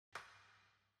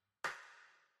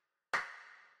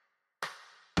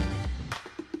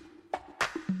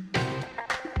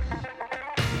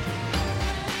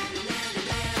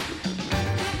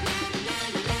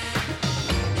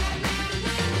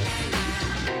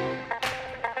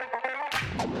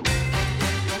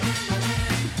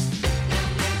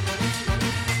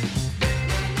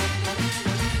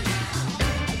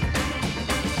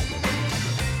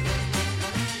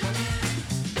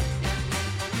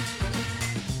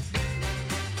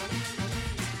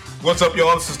What's up,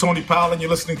 y'all? This is Tony Powell, and you're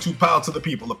listening to Powell to the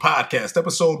People, the podcast,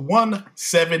 episode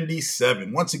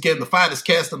 177. Once again, the finest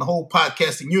cast in the whole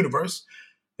podcasting universe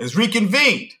is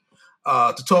reconvened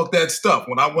to talk that stuff.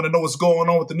 When I want to know what's going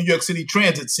on with the New York City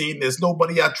transit scene, there's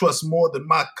nobody I trust more than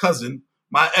my cousin,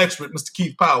 my expert, Mr.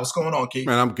 Keith Powell. What's going on, Keith?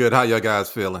 Man, I'm good. How y'all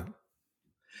guys feeling?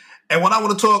 And when I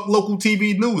want to talk local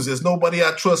TV news, there's nobody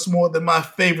I trust more than my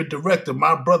favorite director,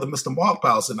 my brother, Mr. Mark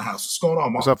Powell's in the house. What's going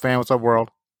on, Mark? What's up, fam? What's up, world?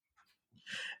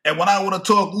 And when I want to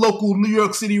talk local New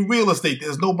York City real estate,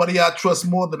 there's nobody I trust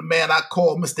more than the man I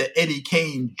call Mr. Eddie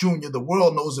Kane Jr. The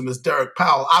world knows him as Derek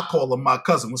Powell. I call him my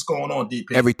cousin. What's going on,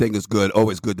 DP? Everything is good.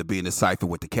 Always good to be in the cipher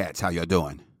with the cats. How y'all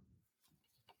doing?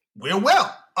 We're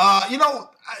well.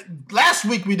 Last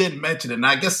week we didn't mention it, and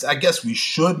I guess we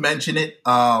should mention it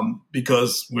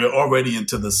because we're already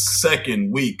into the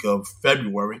second week of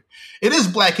February. It is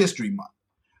Black History Month,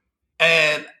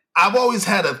 and I've always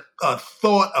had a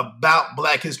thought about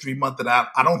Black History Month that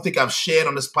I don't think I've shared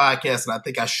on this podcast, and I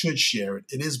think I should share it.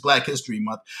 It is Black History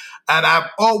Month, and I've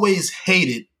always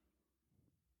hated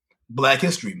Black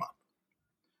History Month.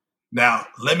 Now,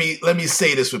 let me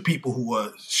say this for people who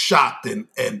are shocked and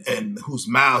whose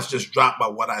mouths just dropped by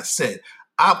what I said.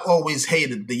 I've always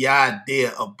hated the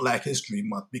idea of Black History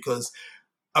Month because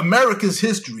America's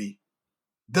history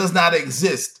does not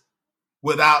exist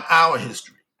without our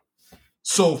history.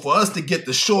 So for us to get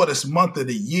the shortest month of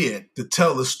the year to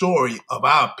tell the story of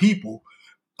our people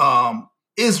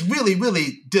is really,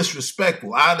 really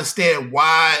disrespectful. I understand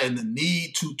why and the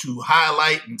need to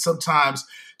highlight and sometimes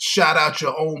shout out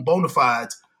your own bona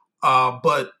fides.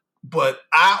 But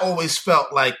I always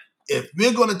felt like if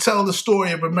we're going to tell the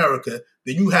story of America,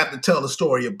 then you have to tell the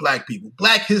story of Black people.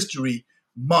 Black History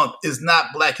Month is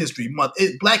not Black History Month.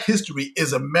 Black history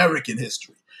is American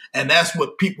history. And that's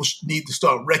what people need to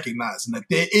start recognizing, that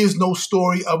there is no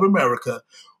story of America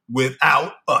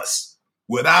without us.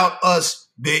 Without us,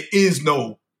 there is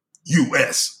no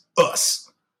U.S., us.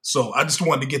 So I just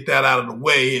wanted to get that out of the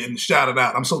way and shout it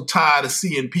out. I'm so tired of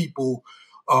seeing people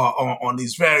on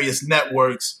these various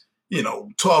networks,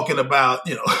 talking about,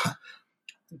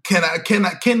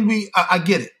 can we, I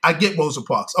get it. I get Rosa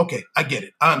Parks. Okay, I get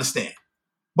it. I understand.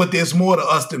 But there's more to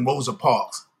us than Rosa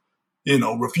Parks,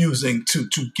 refusing to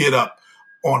get up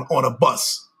on a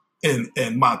bus in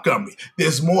Montgomery.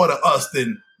 There's more to us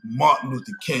than Martin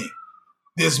Luther King.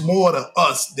 There's more to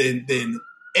us than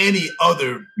any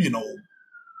other,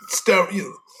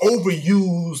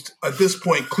 overused, at this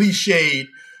point, cliched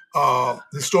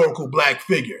historical Black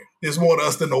figure. There's more to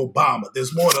us than Obama.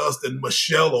 There's more to us than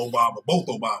Michelle Obama, both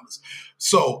Obamas.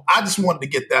 So I just wanted to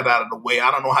get that out of the way. I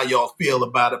don't know how y'all feel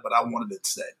about it, but I wanted to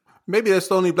say. Maybe that's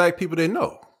the only Black people they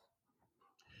know.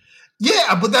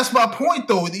 Yeah, but that's my point,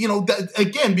 though.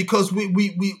 Again, because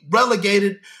we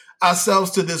relegated ourselves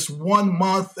to this 1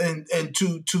 month and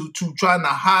to trying to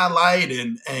highlight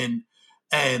and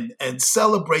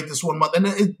celebrate this 1 month.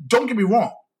 And don't get me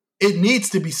wrong, it needs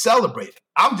to be celebrated.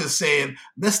 I'm just saying,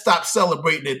 let's stop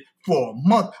celebrating it for a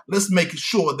month. Let's make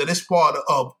sure that it's part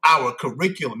of our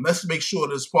curriculum. Let's make sure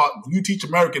that it's part. When you teach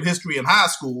American history in high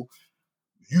school,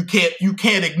 you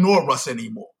can't ignore us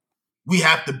anymore. We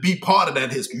have to be part of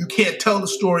that history. You can't tell the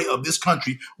story of this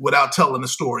country without telling the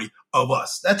story of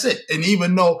us. That's it. And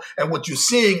even though, and what you're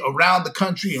seeing around the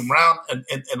country and around and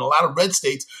a lot of red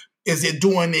states is they're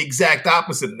doing the exact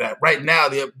opposite of that. Right now,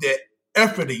 they're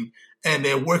efforting and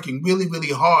they're working really,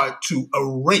 really hard to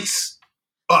erase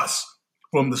us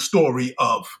from the story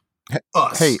of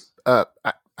us. Hey,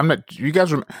 I'm not. You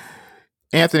guys,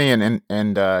 Anthony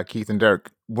and Keith and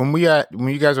Derek. When you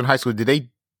guys were in high school, did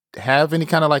they have any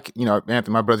kind of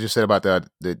Anthony, my brother just said about that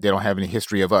they don't have any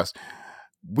history of us.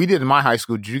 We did in my high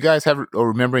school. Did you guys have or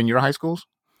remember in your high schools?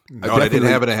 No, they didn't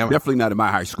have it. Definitely not in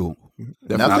my high school.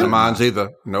 Not in mine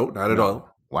either. No, not at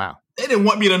all. Wow. They didn't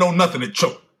want me to know nothing at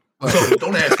Choke. So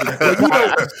don't ask me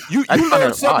that. You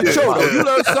learned something at Choke, though. You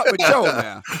learned something at Choke,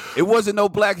 man. It wasn't no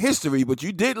Black history, but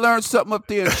you did learn something up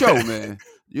there at Choke, man.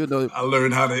 I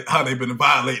learned how they've been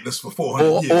violating us for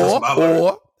 400 years.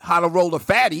 Or how to roll a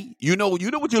fatty. You know what you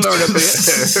learned up there.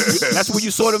 That's when you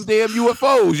saw them damn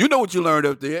UFOs. You know what you learned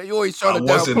up there. You always try to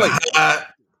downplay.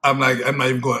 I'm not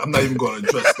even going to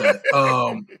address that.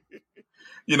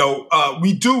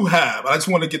 We do have. I just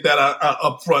want to get that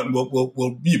up front. And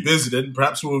we'll revisit it, and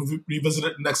perhaps we'll revisit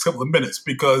it in the next couple of minutes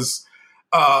because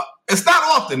it's not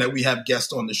often that we have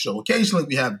guests on the show. Occasionally,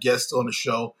 we have guests on the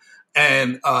show,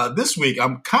 and this week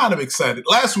I'm kind of excited.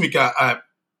 Last week, I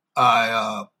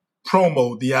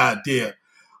promoted the idea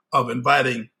of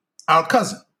inviting our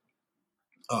cousin,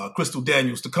 Crystal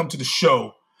Daniels, to come to the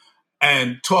show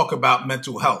and talk about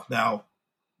mental health. Now,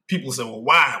 people say, well,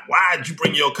 why did you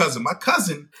bring your cousin? My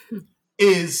cousin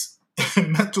is a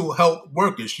mental health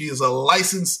worker. She is a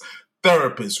licensed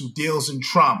therapist who deals in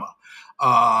trauma.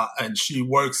 And she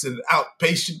works in an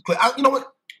outpatient clinic. You know what?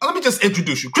 Let me just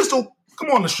introduce you. Crystal, come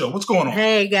on the show. What's going on?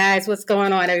 Hey, guys. What's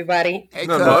going on, everybody? Hey,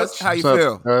 Cuz. How you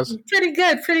feel?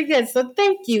 Pretty good. So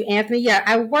thank you, Anthony. Yeah,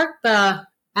 I work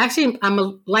actually, I'm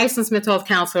a licensed mental health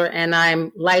counselor, and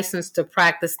I'm licensed to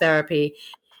practice therapy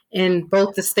in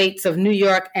both the states of New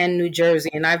York and New Jersey.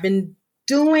 And I've been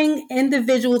doing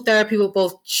individual therapy with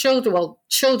both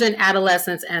children,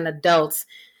 adolescents, and adults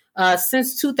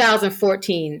since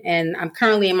 2014. And I'm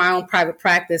currently in my own private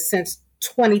practice since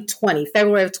 2020,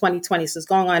 February of 2020. So it's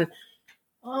going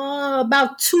on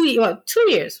about 2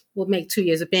 years. We'll make 2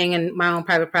 years of being in my own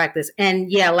private practice.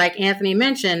 And yeah, like Anthony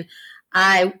mentioned,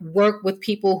 I work with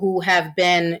people who have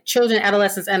been children,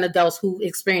 adolescents, and adults who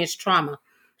experience trauma.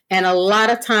 And a lot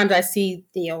of times I see,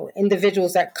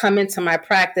 individuals that come into my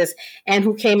practice and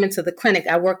who came into the clinic.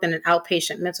 I worked in an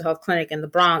outpatient mental health clinic in the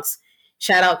Bronx.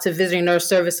 Shout out to Visiting Nurse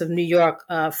Service of New York,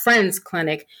 Friends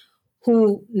Clinic,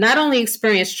 who not only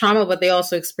experienced trauma, but they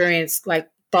also experienced like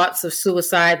thoughts of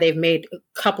suicide. They've made a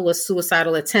couple of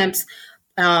suicidal attempts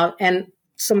and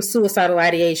some suicidal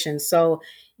ideation. So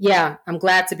yeah, I'm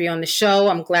glad to be on the show.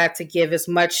 I'm glad to give as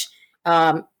much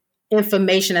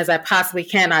information as I possibly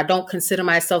can. I don't consider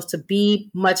myself to be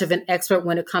much of an expert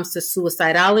when it comes to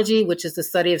suicidology, which is the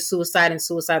study of suicide and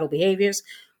suicidal behaviors.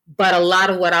 But a lot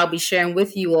of what I'll be sharing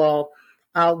with you all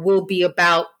will be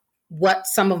about what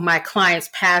some of my clients,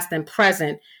 past and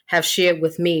present, have shared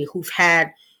with me who've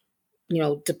had,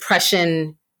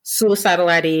 depression, suicidal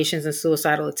ideations, and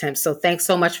suicidal attempts. So thanks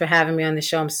so much for having me on the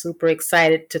show. I'm super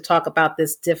excited to talk about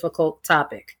this difficult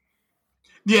topic.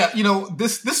 Yeah,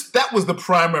 that was the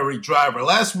primary driver.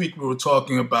 Last week we were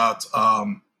talking about,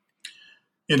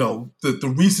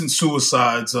 the recent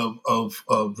suicides of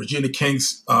Regina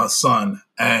King's son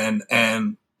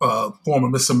and former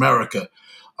Miss America,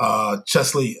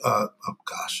 Cheslie.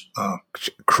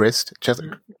 Kryst.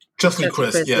 Cheslie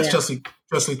Kryst. Yes, yeah.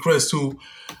 Cheslie Kryst,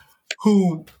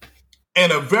 who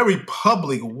in a very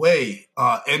public way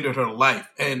ended her life,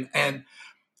 and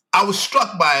I was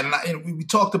struck by it, and we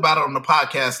talked about it on the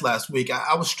podcast last week.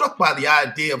 I was struck by the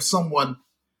idea of someone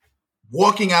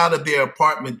walking out of their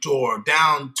apartment door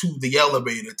down to the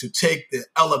elevator to take the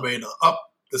elevator up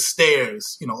the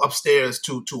stairs, upstairs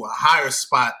to a higher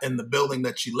spot in the building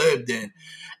that she lived in,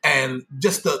 and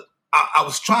just I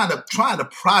was trying to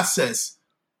process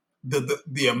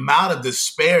the amount of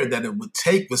despair that it would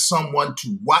take for someone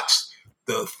to watch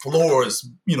the floors,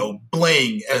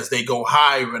 bling as they go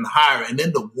higher and higher, and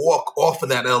then to walk off of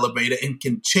that elevator and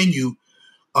continue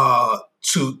to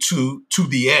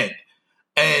the end.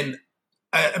 And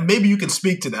maybe you can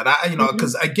speak to that.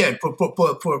 Because again,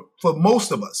 for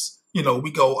most of us, we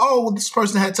go, oh, well, this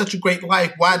person had such a great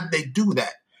life. Why did they do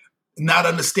that? Not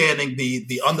understanding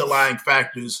the underlying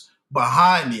factors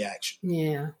behind the action.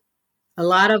 Yeah, a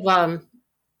lot of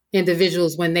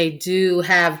individuals, when they do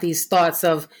have these thoughts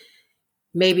of,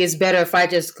 maybe it's better if I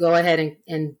just go ahead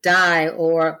and die,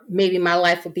 or maybe my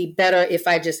life would be better if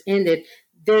I just ended.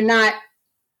 They're not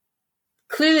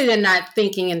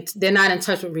thinking, and they're not in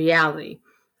touch with reality.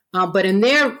 But in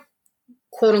their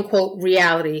quote unquote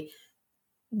reality,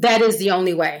 that is the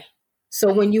only way.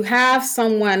 So when you have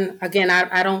someone, again,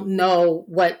 I don't know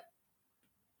what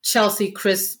Cheslie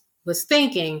Kryst was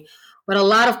thinking, but a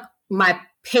lot of my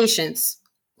patients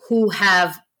who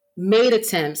have made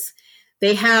attempts,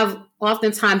 they have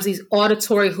oftentimes these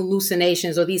auditory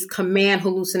hallucinations or these command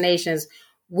hallucinations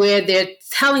where they're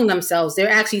telling themselves, they're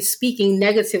actually speaking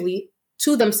negatively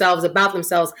to themselves about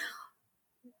themselves.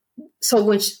 So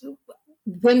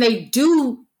when they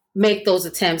do make those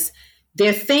attempts,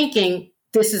 they're thinking,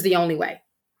 this is the only way.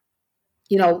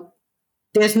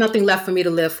 There's nothing left for me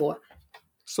to live for.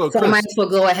 So I might as well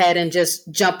go ahead and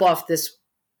just jump off this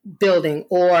building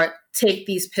or take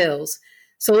these pills.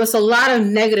 So it's a lot of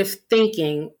negative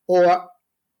thinking or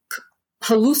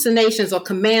hallucinations or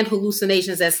command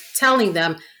hallucinations that's telling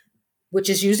them, which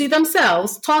is usually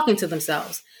themselves, talking to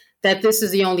themselves, that this is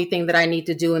the only thing that I need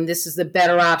to do and this is the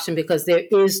better option because there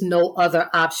is no other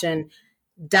option.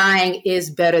 Dying is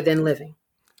better than living.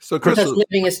 So, Crystal, because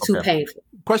living is too painful.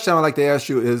 Question I would like to ask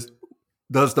you is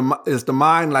the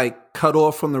mind like cut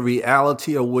off from the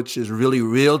reality of which is really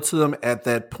real to them at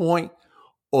that point?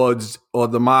 Or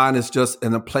the mind is just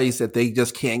in a place that they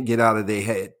just can't get out of their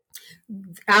head?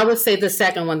 I would say the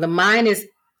second one. The mind is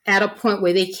at a point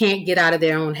where they can't get out of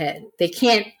their own head. They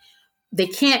can't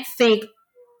think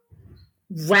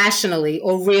rationally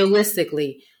or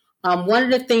realistically. One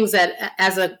of the things that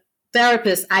as a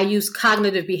therapist, I use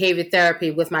cognitive behavior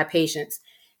therapy with my patients.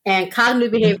 And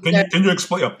cognitive behavior therapy. Can you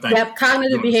explain? Yep,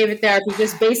 cognitive behavior therapy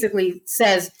just basically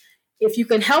says if you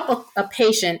can help a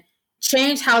patient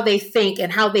change how they think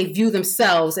and how they view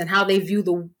themselves and how they view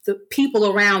the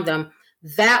people around them,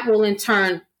 that will in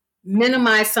turn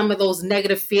minimize some of those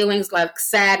negative feelings like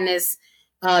sadness,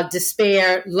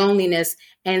 despair, loneliness,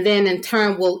 and then in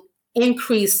turn will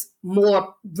increase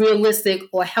more realistic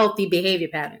or healthy behavior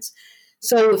patterns.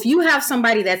 So if you have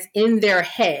somebody that's in their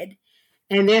head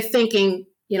and they're thinking,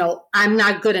 I'm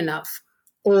not good enough,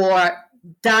 or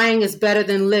dying is better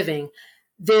than living,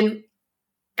 then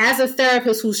as a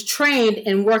therapist who's trained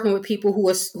in working with people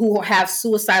who have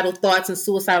suicidal thoughts and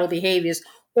suicidal behaviors,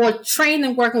 or trained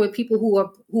in working with people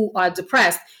who are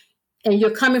depressed, and you're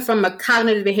coming from a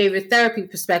cognitive behavior therapy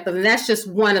perspective, and that's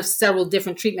just one of several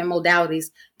different treatment modalities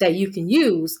that you can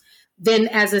use, then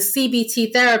as a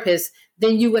CBT therapist,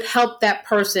 then you would help that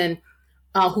person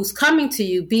who's coming to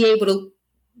you be able to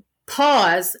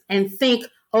pause and think,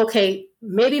 okay,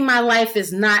 maybe my life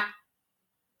is not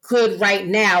good right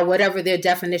now, whatever their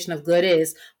definition of good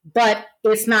is, but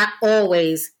it's not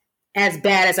always as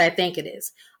bad as I think it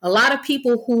is. A lot of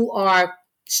people who are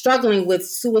struggling with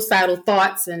suicidal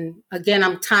thoughts, and again,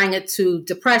 I'm tying it to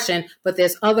depression, but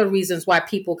there's other reasons why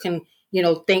people can,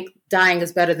 think dying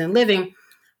is better than living.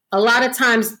 A lot of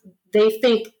times they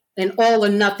think in all or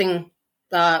nothing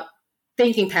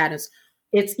thinking patterns.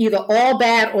 It's either all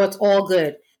bad or it's all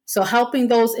good. So helping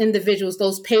those individuals,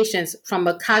 those patients from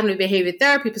a cognitive behavior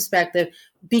therapy perspective,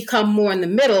 become more in the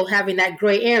middle, having that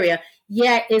gray area.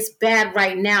 Yeah, it's bad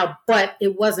right now, but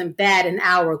it wasn't bad an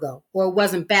hour ago, or it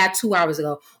wasn't bad 2 hours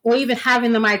ago, or even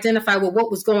having them identify what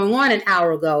was going on an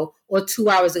hour ago or 2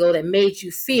 hours ago that made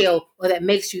you feel, or that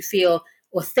makes you feel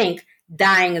or think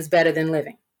dying is better than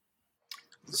living.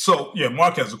 So,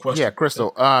 Mark has a question. Yeah,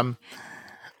 Crystal.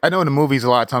 I know in the movies, a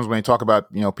lot of times when they talk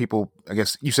about, people, I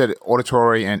guess you said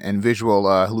auditory and visual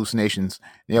hallucinations,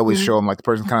 they always show them like the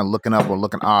person kind of looking up or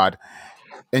looking odd.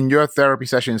 In your therapy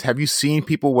sessions, have you seen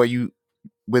people where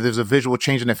there's a visual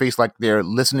change in their face, like they're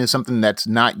listening to something that's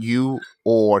not you,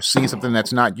 or seeing something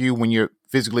that's not you when you're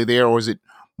physically there? Or is it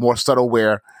more subtle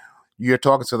where you're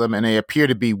talking to them and they appear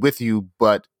to be with you,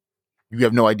 but you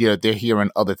have no idea that they're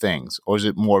hearing other things? Or is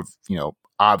it more,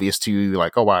 obvious to you,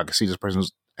 like, oh, wow, I can see this person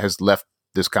has left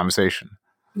this conversation?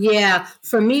 Yeah,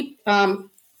 for me,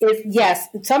 you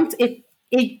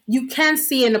can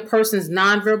see in a person's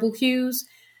nonverbal cues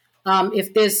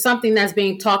if there's something that's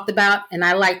being talked about. And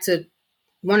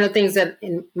one of the things that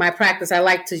in my practice, I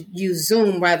like to use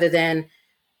Zoom rather than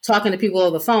talking to people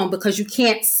over the phone, because you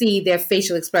can't see their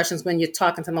facial expressions when you're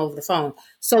talking to them over the phone.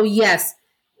 So yes,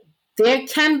 there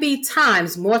can be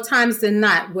times, more times than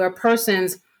not, where a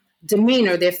person's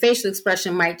demeanor, their facial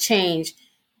expression might change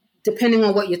depending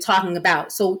on what you're talking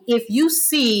about. So if you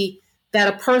see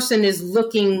that a person is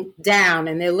looking down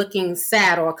and they're looking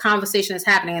sad, or a conversation is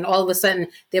happening and all of a sudden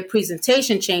their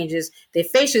presentation changes, their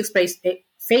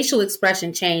facial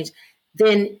expression change,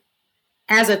 then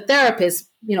as a therapist,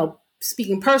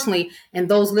 speaking personally, and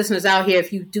those listeners out here,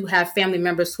 if you do have family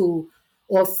members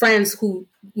or friends who,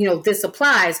 this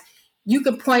applies, you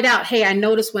can point out, hey, I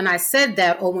noticed when I said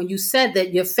that, or when you said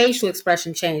that, your facial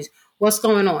expression changed. What's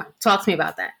going on? Talk to me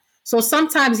about that. So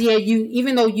sometimes,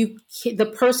 even though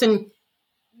the person,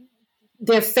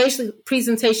 their facial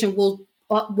presentation will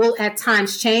at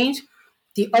times change,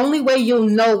 the only way you'll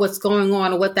know what's going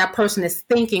on or what that person is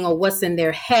thinking or what's in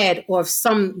their head, or if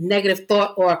some negative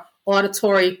thought or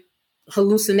auditory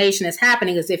hallucination is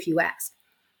happening, is if you ask.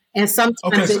 And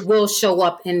sometimes it will show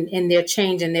up in their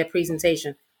change in their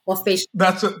presentation or facial.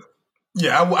 That's it.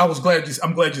 Yeah, I'm glad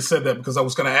you said that, because I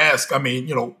was going to ask. I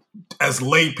mean, as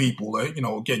lay people,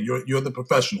 again, you're the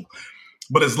professional,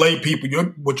 but as lay people,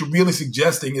 what you're really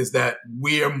suggesting is that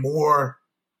we're more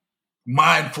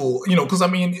mindful, because I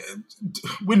mean,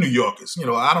 we're New Yorkers.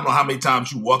 I don't know how many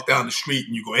times you walk down the street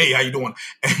and you go, "Hey, how you doing?"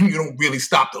 and you don't really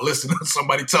stop to listen to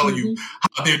somebody telling you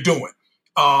how they're doing.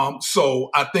 So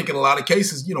I think in a lot of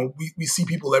cases, we see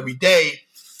people every day.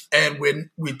 And when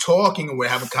we're talking and we're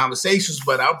having conversations,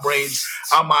 but our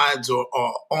minds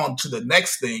are on to the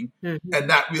next thing and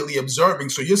not really observing.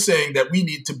 So you're saying that we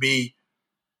need to be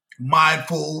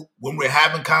mindful when we're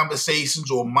having conversations,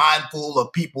 or mindful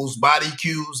of people's body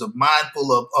cues, or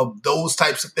mindful of those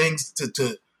types of things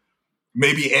to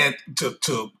maybe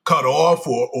to cut off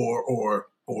or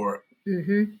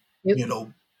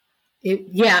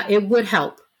it would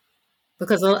help,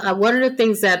 because one of the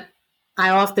things that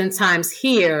I oftentimes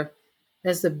hear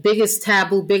as the biggest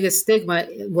taboo, biggest stigma,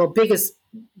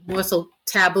 more so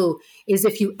taboo, is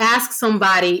if you ask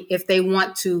somebody if they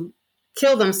want to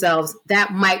kill themselves,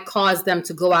 that might cause them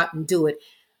to go out and do it.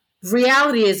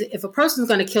 Reality is, if a person's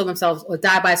going to kill themselves or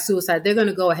die by suicide, they're going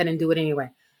to go ahead and do it anyway.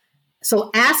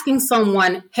 So asking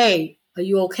someone, hey, are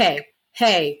you okay?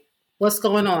 Hey, what's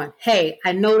going on? Hey,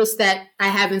 I noticed that I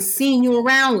haven't seen you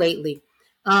around lately.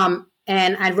 And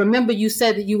I remember you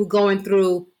said that you were going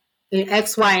through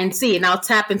X, Y, and Z. And I'll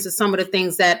tap into some of the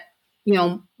things that,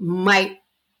 might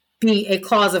be a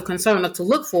cause of concern or to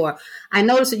look for. I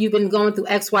noticed that you've been going through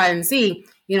X, Y, and Z.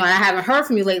 I haven't heard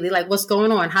from you lately. Like, what's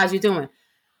going on? How's you doing?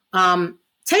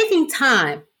 Taking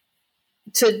time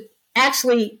to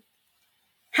actually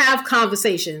have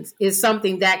conversations is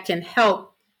something that can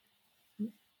help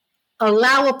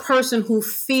allow a person who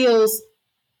feels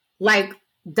like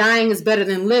dying is better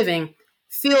than living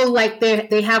feel like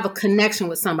they have a connection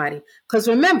with somebody. Because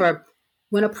remember,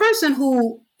 when a person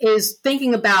who is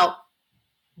thinking about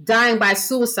dying by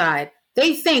suicide,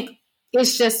 they think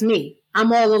it's just me.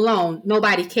 I'm all alone.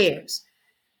 Nobody cares.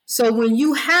 So when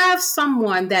you have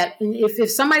someone that,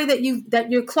 if somebody that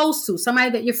you're close to,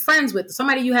 somebody that you're friends with,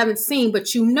 somebody you haven't seen,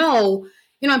 but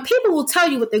and people will tell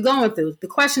you what they're going through. The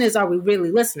question is, are we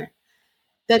really listening?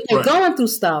 That they're going through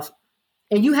stuff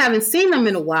and you haven't seen them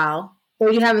in a while,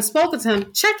 or you haven't spoken to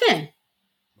them, check in.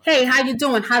 Hey, how you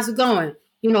doing? How's it going?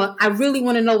 I really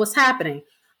want to know what's happening.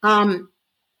 And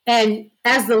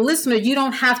as the listener, you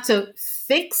don't have to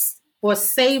fix or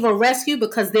save or rescue,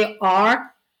 because there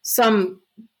are some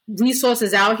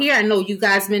resources out here. I know you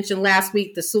guys mentioned last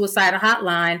week the suicide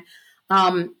hotline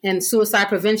and suicide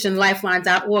prevention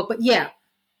lifeline.org. But yeah,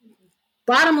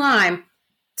 bottom line,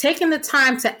 taking the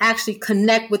time to actually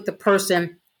connect with the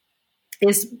person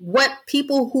is what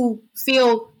people who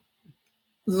feel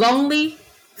lonely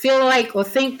feel like, or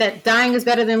think that dying is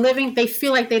better than living. They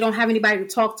feel like they don't have anybody to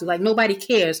talk to, like nobody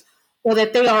cares, or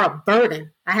that they are a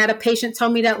burden. I had a patient tell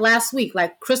me that last week,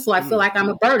 like, Crystal, I feel like I'm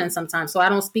a burden sometimes, so I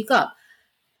don't speak up.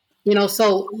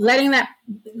 So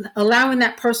allowing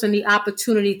that person the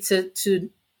opportunity to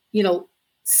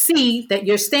see that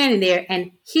you're standing there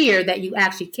and hear that you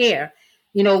actually care,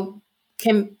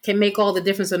 can make all the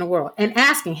difference in the world. And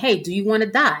asking, hey, do you want to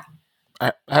die?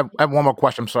 I have one more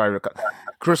question. I'm sorry,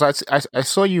 Chris. I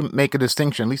saw you make a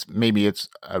distinction. At least maybe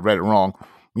I read it wrong.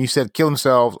 When you said kill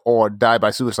themselves or die by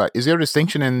suicide, is there a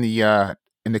distinction in the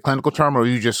clinical term, or are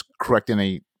you just correcting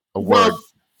a word?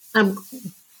 Well,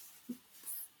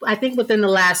 I think within the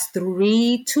last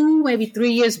 3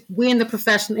 years, we in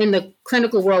the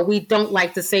clinical world, we don't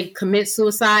like to say commit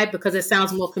suicide because it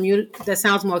sounds more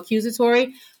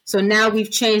accusatory. So now we've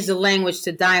changed the language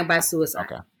to dying by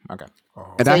suicide. Okay.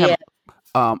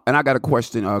 And I got a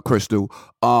question, Crystal.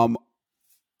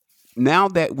 Now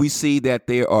that we see that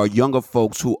there are younger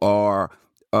folks who are,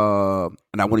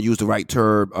 and I want to use the right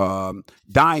term,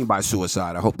 dying by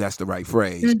suicide. I hope that's the right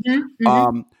phrase.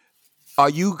 Mm-hmm.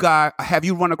 Have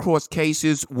you run across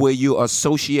cases where you're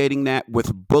associating that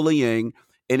with bullying?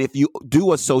 And if you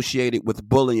do associate it with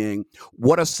bullying,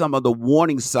 what are some of the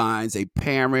warning signs a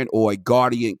parent or a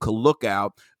guardian could look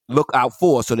out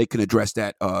for so they can address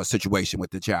that situation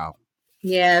with the child?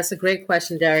 Yeah, it's a great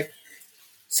question, Derek.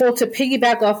 So to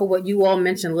piggyback off of what you all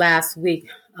mentioned last week,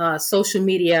 social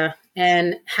media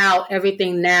and how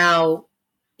everything now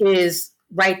is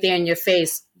right there in your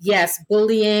face. Yes,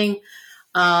 bullying,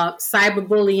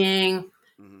 cyberbullying,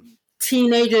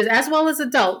 teenagers as well as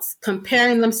adults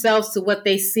comparing themselves to what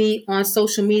they see on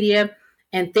social media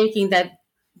and thinking that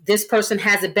this person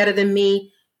has it better than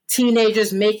me.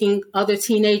 Teenagers making other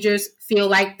teenagers feel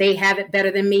like they have it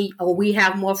better than me, or we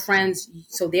have more friends,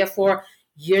 so therefore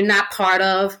you're not part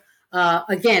of.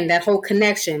 Again, that whole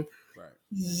connection. Right.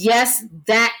 Yes,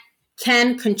 that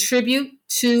can contribute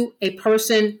to a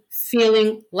person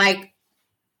feeling like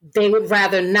they would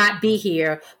rather not be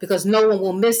here because no one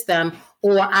will miss them,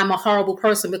 or I'm a horrible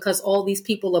person because all these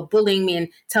people are bullying me and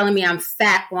telling me I'm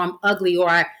fat or I'm ugly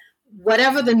or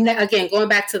whatever. Again, going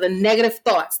back to the negative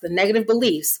thoughts, the negative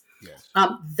beliefs,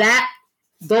 yes.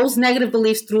 Those negative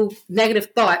beliefs through negative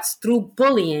thoughts through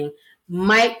bullying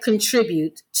might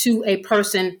contribute to a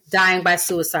person dying by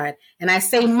suicide. And I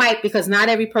say might because not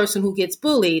every person who gets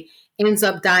bullied ends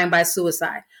up dying by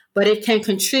suicide, but it can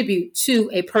contribute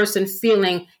to a person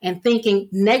feeling and thinking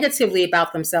negatively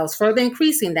about themselves, further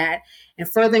increasing that and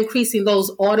further increasing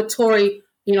those auditory,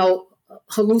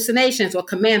 hallucinations or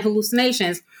command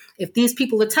hallucinations. If these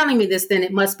people are telling me this, then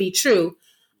it must be true.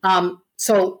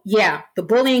 So yeah, the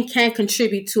bullying can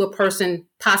contribute to a person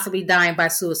possibly dying by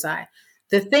suicide.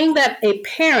 The thing that a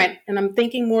parent, and I'm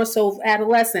thinking more so of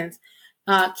adolescents,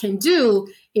 can do,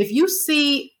 if you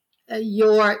see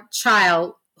your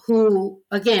child who,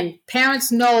 again,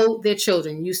 parents know their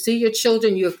children. You see your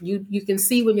children, you can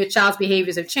see when your child's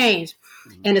behaviors have changed.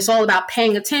 and it's all about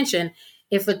paying attention.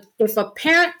 If a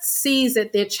parent sees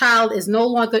that their child is no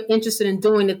longer interested in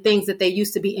doing the things that they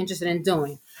used to be interested in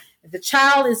doing, if the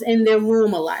child is in their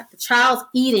room a lot, the child's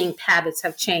eating habits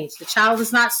have changed, the child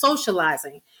is not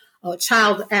socializing, or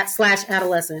child /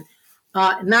 adolescent,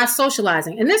 not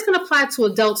socializing. And this can apply to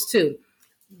adults too.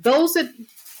 Those are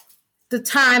the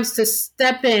times to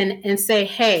step in and say,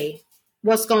 hey,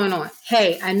 what's going on?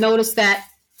 Hey, I noticed that,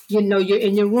 you're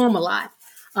in your room a lot.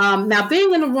 Now,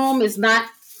 being in a room is not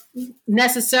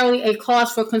necessarily a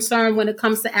cause for concern when it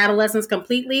comes to adolescents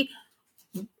completely,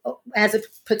 as it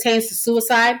pertains to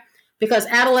suicide, because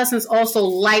adolescents also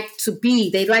like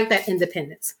that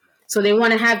independence. So they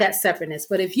want to have that separateness.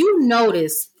 But if you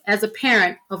notice as a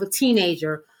parent of a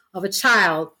teenager, of a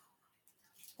child,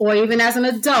 or even as an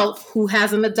adult who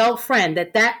has an adult friend,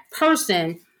 that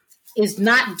person is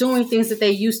not doing things that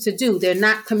they used to do. They're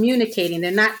not communicating.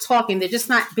 They're not talking. They're just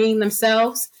not being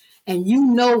themselves. And you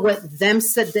know what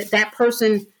that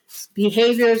person's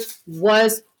behaviors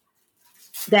was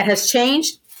that has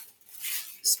changed.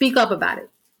 Speak up about it.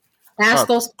 Ask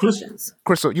those questions.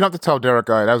 Crystal, you don't have to tell Derek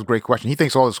that was a great question. He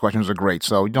thinks all his questions are great,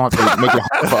 so you don't have to make it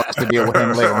hard for us to deal with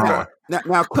him later on.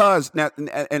 Now,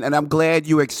 I'm glad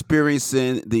you're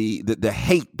experiencing the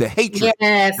hatred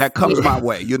that comes my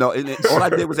way. And all I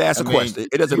did was ask a question.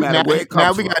 It doesn't matter where it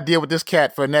comes from. Now we got to deal with this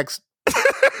cat for the next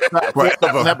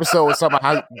episode with some of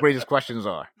how great his questions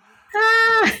are.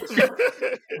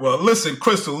 Well, listen,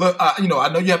 Crystal. Look, I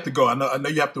know you have to go. I know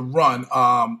you have to run.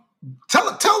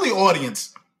 Tell the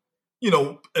audience.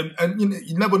 And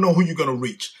you never know who you're going to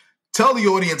reach. Tell the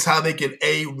audience how they can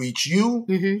A, reach you,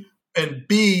 and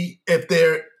B, if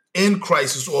they're in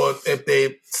crisis or if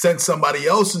they sense somebody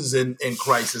else is in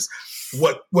crisis,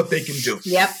 what they can do.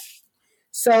 Yep.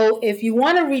 So if you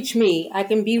want to reach me, I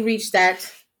can be reached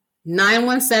at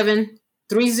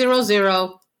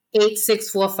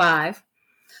 917-300-8645.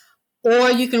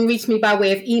 Or you can reach me by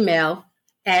way of email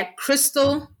at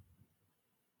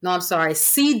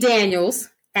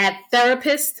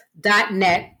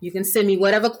cdaniels@therapist.net. You can send me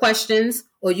whatever questions,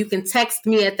 or you can text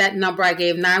me at that number I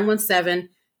gave,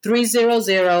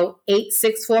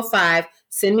 917-300-8645.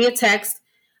 Send me a text.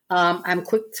 I'm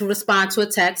quick to respond to a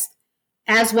text,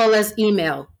 as well as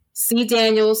email,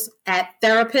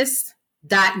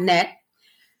 cdaniels@therapist.net.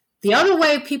 The other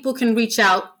way people can reach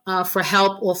out for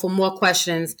help or for more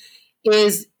questions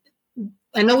is,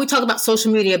 I know we talk about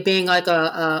social media being like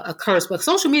a curse, but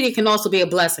social media can also be a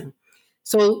blessing.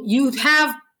 So you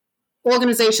have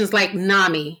organizations like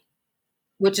NAMI,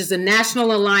 which is the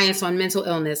National Alliance on Mental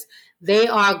Illness. They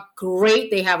are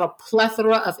great. They have a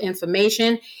plethora of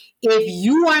information. If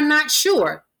you are not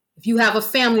sure, if you have a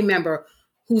family member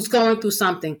who's going through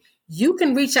something, you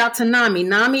can reach out to NAMI.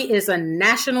 NAMI is a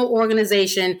national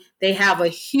organization. They have a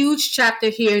huge chapter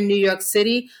here in New York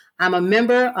City. I'm a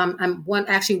member. I'm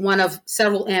one of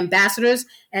several ambassadors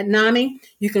at NAMI.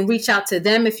 You can reach out to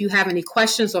them if you have any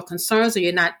questions or concerns, or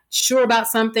you're not sure about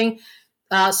something.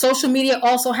 Social media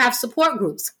also have support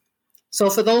groups. So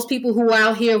for those people who are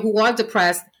out here who are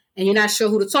depressed and you're not sure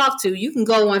who to talk to, you can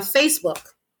go on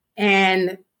Facebook.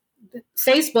 And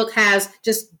Facebook has,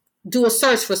 just do a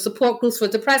search for support groups for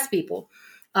depressed people,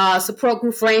 support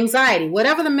group for anxiety,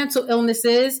 whatever the mental illness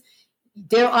is.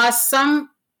 There are some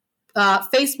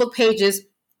Facebook pages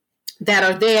that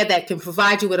are there that can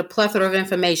provide you with a plethora of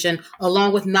information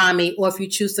along with NAMI, or if you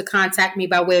choose to contact me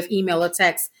by way of email or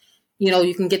text,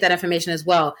 you can get that information as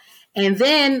well. And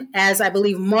then, as I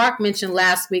believe Mark mentioned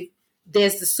last week,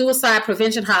 there's the suicide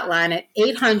prevention hotline at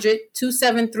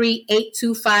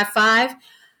 800-273-8255.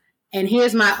 And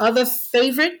here's my other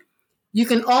favorite. You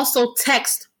can also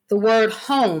text the word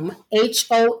HOME,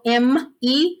 HOME,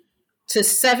 to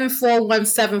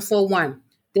 741741.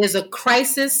 There's a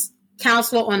crisis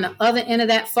counselor on the other end of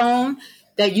that phone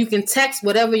that you can text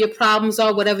whatever your problems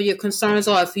are, whatever your concerns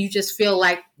are, if you just feel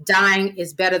like dying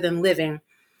is better than living,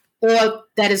 or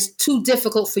that is too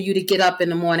difficult for you to get up in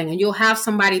the morning. And you'll have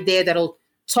somebody there that'll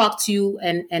talk to you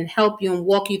and help you and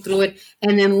walk you through it,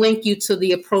 and then link you to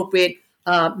the appropriate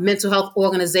mental health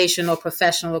organization or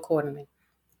professional accordingly.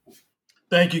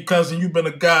 Thank you, cousin. You've been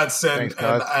a godsend.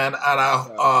 Thanks, and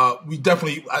we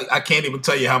definitely, I can't even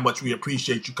tell you how much we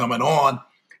appreciate you coming on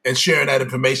and sharing that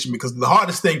information, because the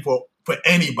hardest thing for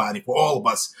anybody, for all of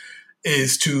us,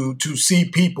 is to see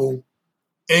people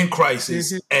in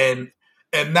crisis and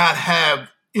not have,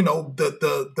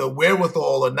 the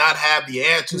wherewithal, or not have the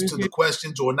answers to the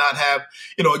questions, or not have,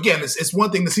 again, it's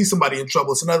one thing to see somebody in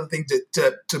trouble. It's another thing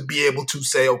to be able to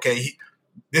say, okay,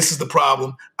 this is the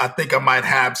problem. I think I might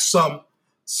have some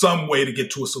way to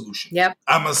get to a solution. Yep.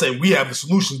 I'm not saying we have the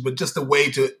solutions, but just a way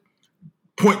to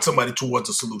point somebody towards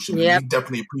a solution. Yep. We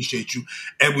definitely appreciate you,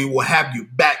 and we will have you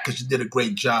back because you did a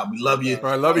great job. We love you. All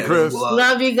right, love you, Chris. We'll,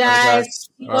 love you guys.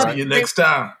 See you next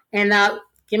time. And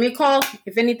give me a call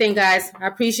if anything, guys. I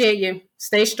appreciate you.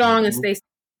 Stay strong and stay.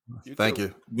 Thank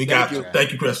you. We got you.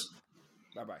 Thank you, Chris.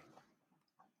 Bye-bye.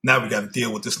 Now we got to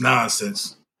deal with this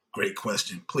nonsense. Great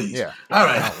question, please. Yeah. All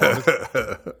right.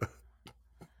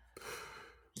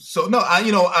 So no,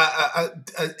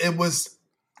 it was.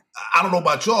 I don't know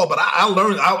about y'all, but I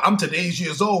learned. I'm today's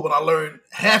years old when I learned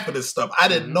half of this stuff. I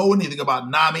didn't know anything about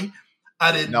NAMI.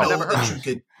 I didn't know that you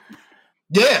could.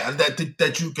 Yeah,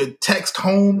 that you could text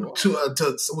home to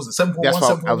was it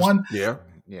 741? Yeah.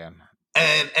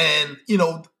 And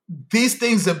these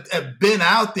things have been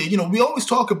out there. We always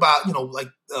talk about like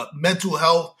mental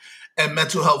health and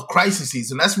mental health crises,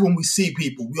 and that's when we see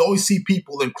people. We always see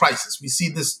people in crisis. We see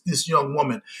this young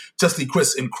woman, Justine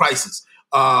Chris, in crisis.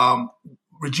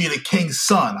 Regina King's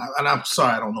son, and I'm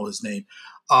sorry, I don't know his name,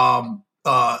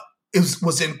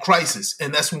 was in crisis,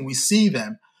 and that's when we see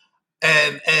them,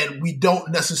 and we don't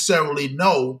necessarily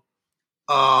know,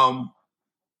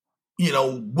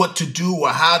 what to do or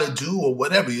how to do or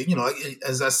whatever.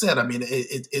 As I said, I mean,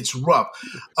 it's rough.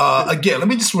 Again, let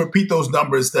me just repeat those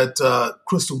numbers that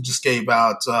Crystal just gave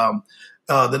out.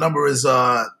 The number is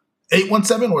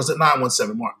 817, or is it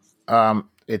 917, Mark?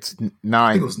 It's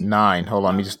 9. Hold on,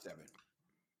 let me just.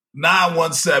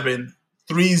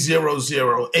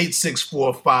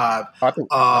 917-300-8645. I thought it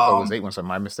was 817.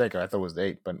 My mistake. I thought it was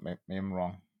 8, but maybe I'm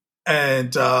wrong.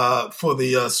 And for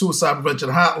the suicide prevention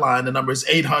hotline, the number is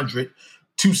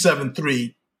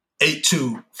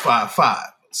 800-273-8255.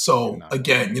 So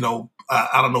again,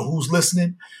 I don't know who's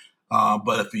listening,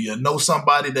 but if you know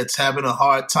somebody that's having a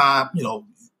hard time,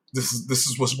 this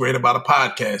is what's great about a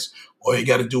podcast. All you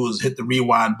got to do is hit the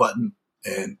rewind button,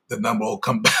 and the number will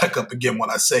come back up again when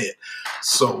I say it.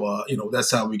 So, that's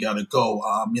how we got to go.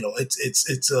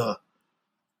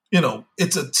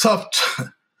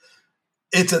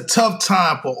 It's a tough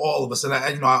time for all of us. And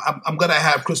I'm going to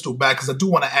have Crystal back because I do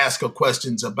want to ask her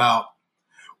questions about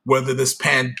whether this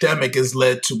pandemic has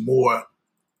led to more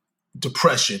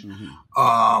depression,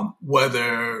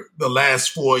 whether the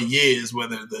last 4 years,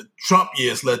 whether the Trump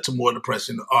years led to more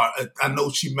depression. I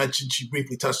know she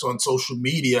briefly touched on social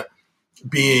media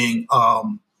being,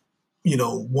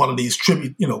 one of these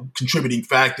contributing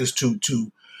factors to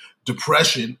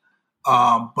depression.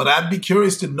 But I'd be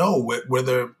curious to know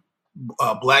whether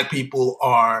Black people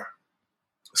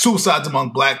suicides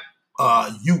among Black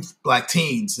youth, Black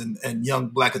teens, and young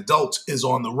Black adults is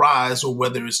on the rise, or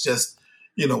whether it's just,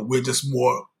 we're just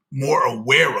more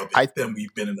aware of it than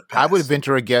we've been in the past. I would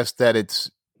venture a guess that it's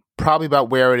probably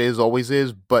about where it always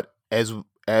is, but as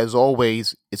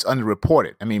always, it's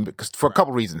underreported. I mean, because for a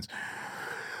couple reasons.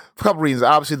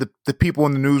 Obviously, the people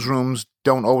in the newsrooms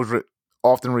don't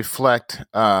often reflect,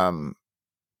 I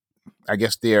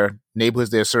guess, their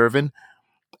neighborhoods they're serving.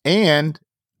 And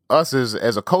us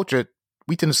as a culture,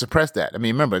 we tend to suppress that. I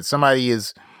mean, remember, somebody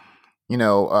is,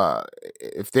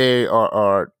 if they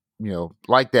are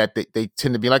like that, they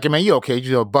tend to be like, hey, man, you okay?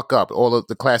 Buck up. All of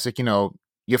the classic, you're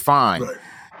fine. Right.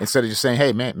 Instead of just saying,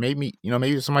 hey, man, maybe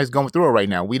somebody's going through it right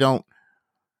now. We don't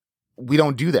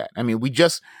do that. I mean, we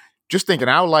just think in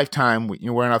our lifetime,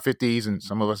 we're in our 50s and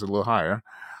some of us are a little higher.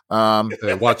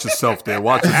 Hey, watch yourself there.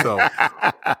 Watch yourself.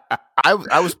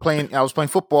 I was playing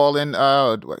football in,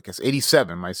 I guess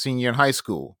 87, my senior year in high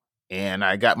school. And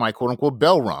I got my quote unquote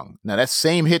bell rung. Now that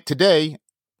same hit today,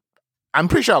 I'm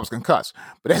pretty sure I was concussed,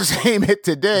 but that same hit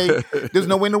today, there's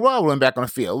no way in the world I went back on the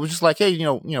field. It was just like, hey,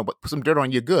 put some dirt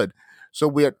on you, good. So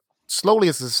we're slowly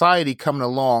as a society coming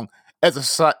along, as a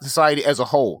society as a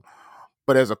whole,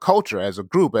 but as a culture, as a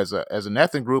group, as an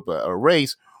ethnic group, a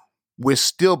race, we're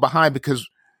still behind because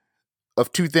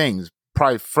of two things.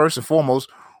 Probably first and foremost,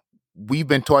 we've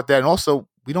been taught that, and also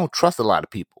we don't trust a lot of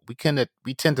people. We tend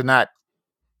to not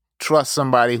trust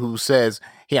somebody who says,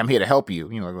 "Hey, I'm here to help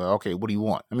you." Okay, what do you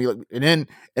want? I mean, and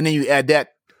then you add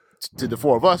that to the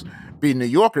four of us being New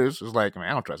Yorkers. It's like, I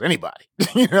don't trust anybody.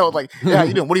 Like, yeah, how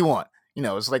you doing? What do you want?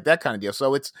 It's like that kind of deal.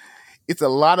 So it's a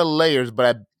lot of layers,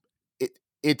 but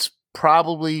it's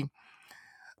probably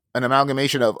an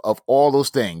amalgamation of all those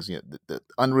things. The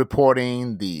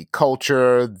unreporting, the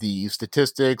culture, the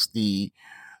statistics, the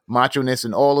macho-ness,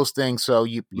 and all those things. So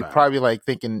you're probably like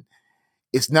thinking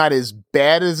it's not as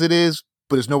bad as it is,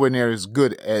 but it's nowhere near as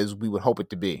good as we would hope it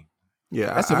to be.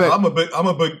 Yeah, I'm a big.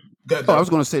 I was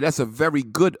going to say that's a very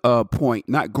good point.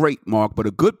 Not great, Mark, but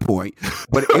a good point.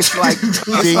 But it's like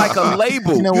a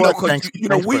label. You know what?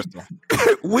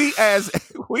 We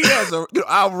we as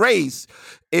our race,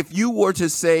 if you were to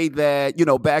say that,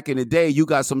 back in the day, you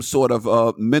got some sort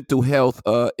of mental health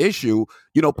issue,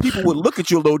 people would look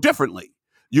at you a little differently.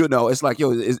 It's like,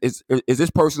 is this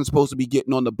person supposed to be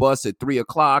getting on the bus at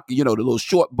 3:00? The little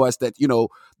short bus that,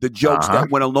 the jokes that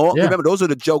went along. Yeah. Remember, those are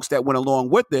the jokes that went along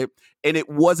with it. And it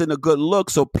wasn't a good look.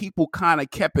 So people kind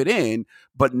of kept it in.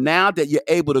 But now that you're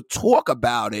able to talk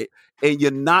about it and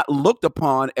you're not looked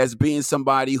upon as being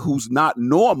somebody who's not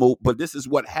normal, but this is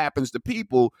what happens to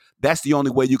people, that's the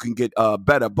only way you can get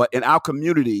better. But in our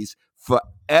communities,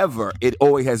 forever, it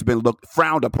always has been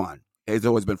frowned upon. It's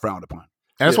always been frowned upon.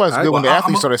 And that's why it's good when the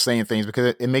athletes started saying things,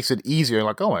 because it makes it easier.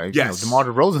 Like, DeMar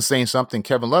DeRozan saying something,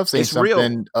 Kevin Love saying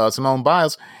something, Simone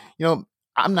Biles. I'm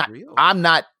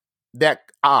not that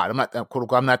odd. I'm not quote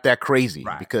unquote. I'm not that crazy,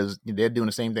 because they're doing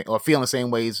the same thing or feeling the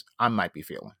same ways I might be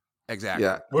feeling. Exactly.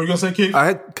 Yeah. What were you gonna say, Keith?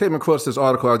 I came across this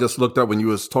article I just looked up when you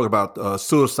was talking about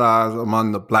suicide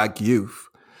among the Black youth,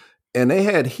 and they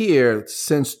had here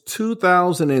since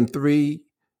 2003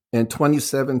 and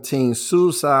 2017,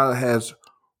 suicide has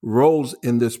rose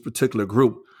in this particular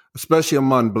group, especially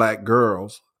among Black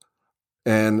girls.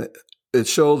 And it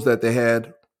shows that they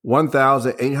had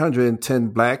 1,810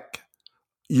 Black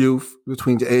youth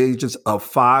between the ages of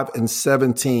 5 and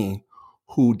 17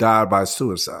 who died by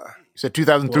suicide. You said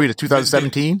 2003 to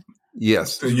 2017?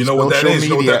 Yes. You know what that is?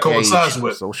 You know what that coincides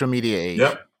with? Social media age.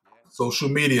 Yep. Social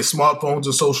media, smartphones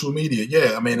and social media.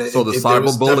 Yeah, I mean, so the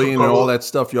cyberbullying and all that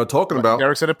stuff you're talking about.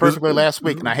 Derek said it perfectly last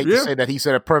week, and I hate to say that he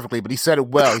said it perfectly, but he said it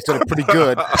well. He said it pretty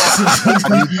good.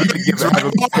 Give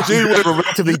a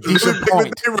relatively decent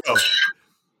point.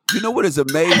 You know what is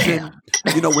amazing?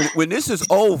 When this is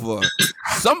over,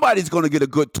 somebody's going to get a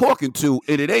good talking to,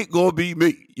 and it ain't going to be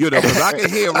me. Because I can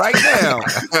hear right now,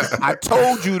 I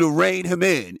told you to rein him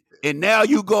in. And now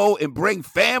you go and bring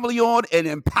family on and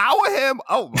empower him?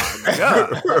 Oh, my God.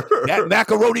 That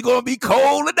macaroni going to be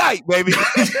cold tonight, baby.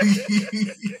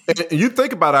 And you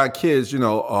think about our kids,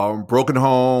 broken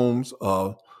homes,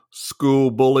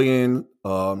 school bullying,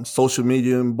 social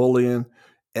media bullying,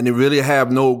 and they really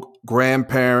have no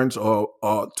grandparents or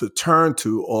to turn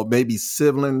to, or maybe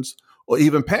siblings or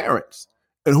even parents.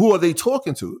 And who are they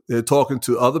talking to? They're talking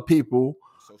to other people,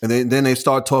 and then they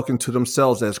start talking to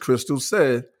themselves, as Crystal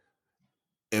said.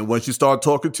 And once you start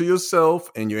talking to yourself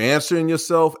and you're answering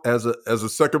yourself as a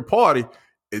second party,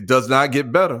 it does not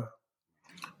get better.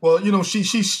 Well,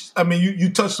 she's. I mean, you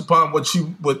touched upon what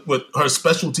her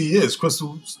specialty is.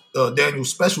 Crystal Daniel's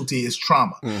specialty is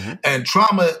trauma, and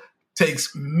trauma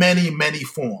takes many, many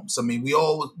forms. I mean, we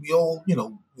all,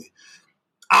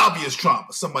 obvious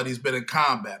trauma. Somebody's been in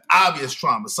combat. Obvious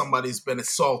trauma. Somebody's been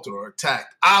assaulted or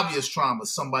attacked. Obvious trauma.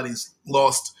 Somebody's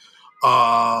lost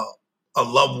a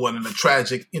loved one in a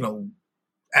tragic,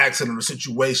 accident or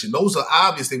situation. Those are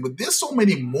obvious things, but there's so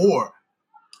many more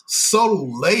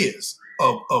subtle layers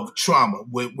of trauma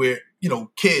where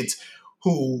kids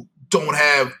who don't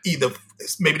have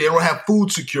maybe they don't have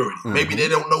food security. Mm-hmm. Maybe they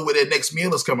don't know where their next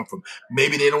meal is coming from.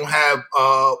 Maybe they don't have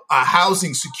a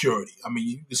housing security. I mean,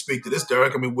 you can speak to this,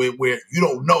 Derek. I mean, where you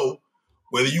don't know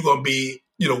whether you're going to be,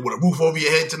 with a roof over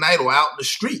your head tonight or out in the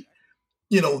street.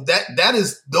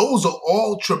 Those are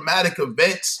all traumatic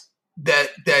events that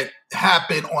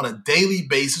happen on a daily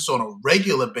basis, on a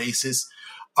regular basis.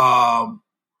 And,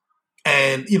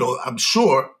 I'm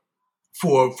sure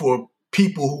for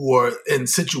people who are in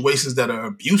situations that are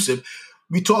abusive,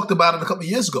 we talked about it a couple of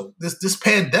years ago. This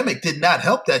pandemic did not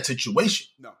help that situation.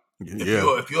 No.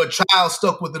 If you're a child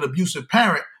stuck with an abusive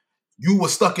parent, you were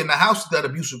stuck in the house with that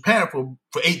abusive parent for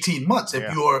 18 months.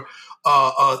 If you're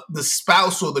the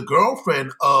spouse or the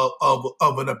girlfriend of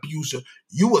an abuser,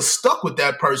 you were stuck with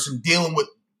that person dealing with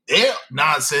their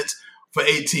nonsense for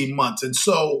 18 months. And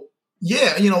so,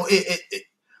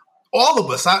 all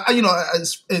of us,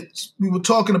 we were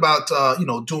talking about,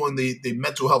 doing the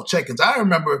mental health check-ins. I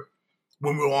remember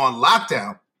when we were on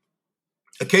lockdown,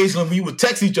 occasionally we would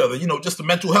text each other, just a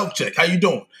mental health check. How you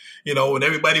doing? And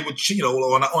everybody would,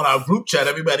 on our group chat,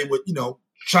 everybody would,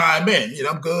 chime in.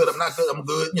 I'm good. I'm not good. I'm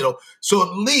good. So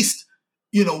at least,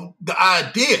 the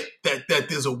idea that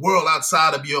there's a world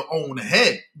outside of your own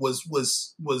head was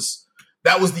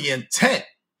that was the intent.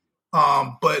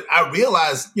 But I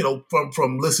realized,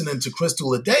 from listening to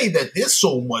Crystal today that there's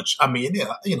so much. I mean,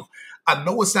 I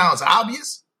know it sounds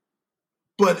obvious,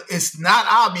 but it's not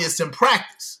obvious in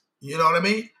practice. You know what I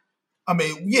mean? I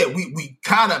mean, yeah, we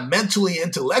kind of mentally,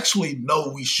 intellectually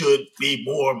know we should be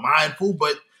more mindful,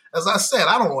 but as I said,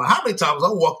 I don't know how many times I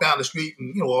walk down the street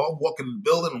and, I'll walk in the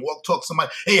building and talk to somebody,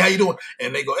 hey, how you doing?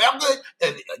 And they go, hey, I'm good.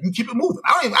 And you keep it moving.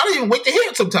 I don't even wait to hear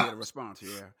it sometimes. Response,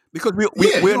 because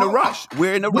we're in a rush.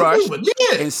 We're in a rush. Moving,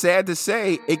 And sad to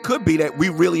say, it could be that we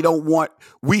really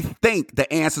we think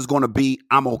the answer is going to be,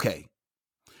 I'm okay.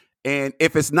 And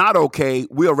if it's not okay,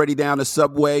 we're already down the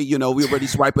subway, we're already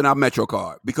swiping our Metro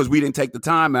card because we didn't take the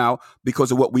time out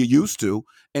because of what we're used to.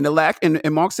 And the lack, and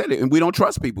Mark said it, and we don't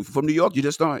trust people. From New York, you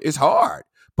just don't, it's hard.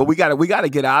 But we gotta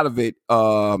get out of it,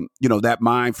 that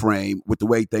mind frame with the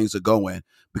way things are going,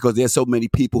 because there's so many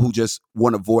people who just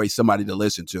want a voice, somebody to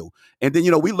listen to. And then,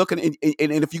 we looking, and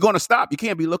if you're going to stop, you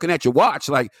can't be looking at your watch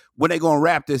like, when they going to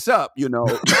wrap this up,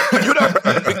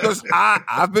 because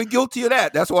I've been guilty of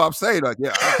that. That's why I'm saying, like,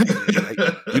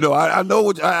 I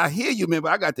know I hear you, man,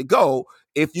 but I got to go.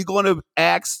 If you're going to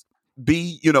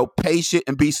be, patient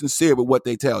and be sincere with what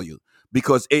they tell you.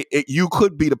 Because you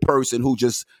could be the person who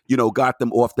just, got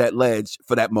them off that ledge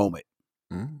for that moment.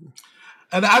 Mm-hmm.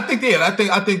 And I think that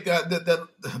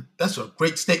that's a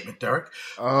great statement, Derek.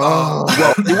 Well,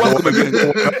 you're welcome again.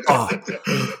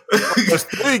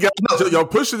 You're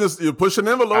pushing this. You're pushing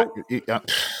the envelope.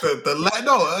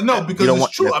 No, because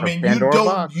it's true. I mean,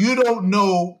 you don't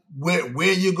know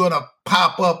where you're gonna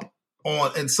pop up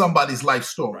in somebody's life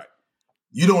story.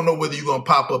 You don't know whether you're gonna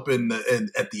pop up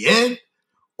at the end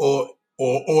or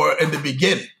in the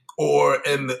beginning, or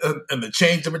in the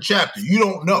change of a chapter. You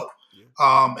don't know.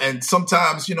 And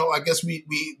sometimes, I guess we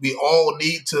all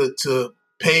need to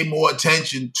pay more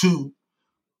attention to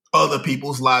other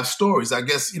people's life stories. I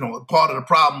guess, part of the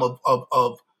problem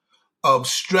of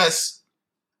stress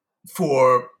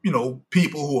for,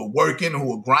 people who are working,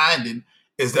 who are grinding,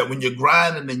 is that when you're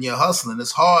grinding and you're hustling,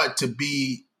 it's hard to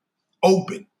be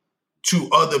open to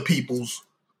other people's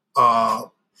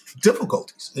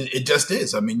difficulties. It just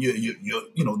is. I mean, you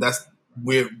that's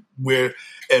we're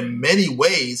in many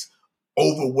ways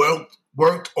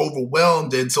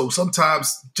overwhelmed, and so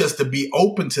sometimes just to be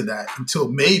open to that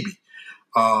until maybe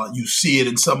you see it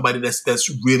in somebody that's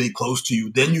really close to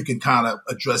you, then you can kind of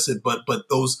address it. But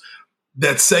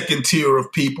that second tier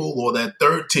of people, or that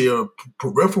third tier of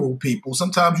peripheral people,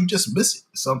 sometimes you just miss it.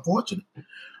 It's unfortunate.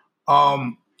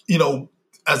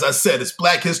 As I said, it's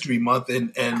Black History Month,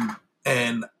 and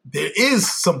there is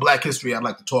some Black history I'd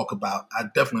like to talk about.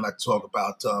 I'd definitely like to talk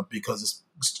about because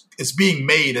it's being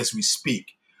made as we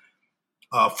speak.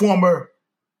 Former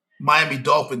Miami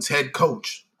Dolphins head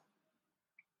coach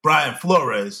Brian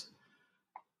Flores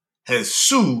has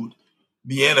sued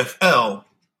the NFL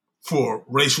for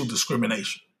racial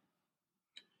discrimination,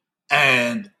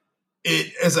 and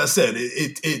as I said,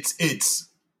 it's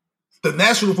the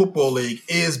National Football League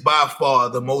is by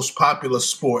far the most popular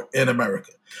sport in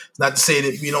America. It's not to say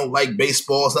that we don't like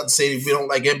baseball. It's not to say that we don't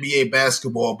like NBA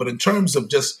basketball. But in terms of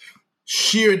just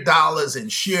sheer dollars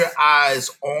and sheer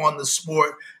eyes on the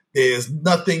sport, there's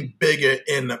nothing bigger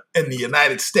in the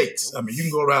United States. I mean, you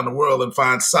can go around the world and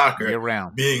find soccer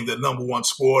being the number one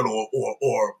sport,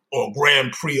 or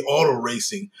Grand Prix auto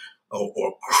racing,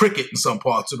 or cricket in some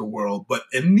parts of the world. But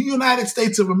in the United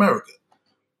States of America,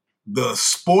 the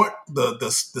sport,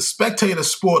 the spectator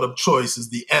sport of choice is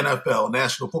the NFL,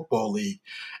 National Football League.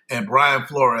 And Brian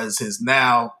Flores has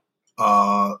now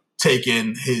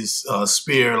taken his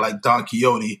spear like Don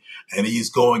Quixote, and he's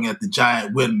going at the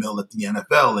giant windmill that the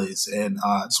NFL is. And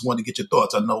I just wanted to get your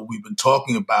thoughts. I know we've been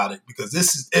talking about it because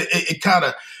this is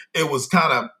it was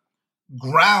kind of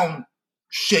ground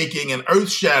shaking and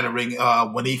earth shattering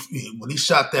when he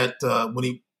shot that when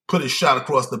he put his shot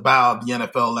across the bow of the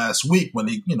NFL last week, when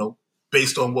he,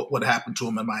 based on what happened to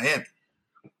him in Miami.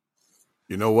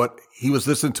 You know what? He was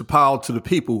listening to Power to the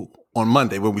People on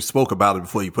Monday when we spoke about it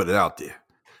before he put it out there.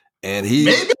 And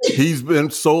he's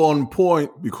been so on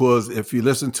point, because if you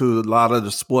listen to a lot of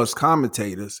the sports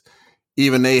commentators,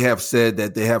 even they have said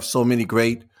that they have so many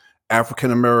great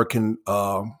African-American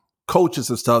coaches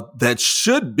and stuff that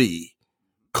should be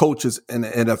coaches in the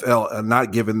NFL and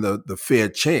not given the fair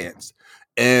chance.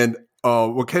 And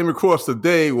what came across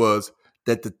today was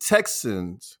that the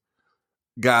Texans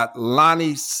got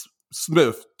Lonnie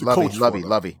Smith,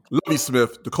 Lovey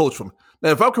Smith, the coach from. Now,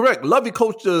 if I'm correct, Lovey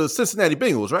coached the Cincinnati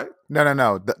Bengals, right?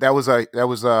 No. That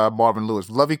was Marvin Lewis.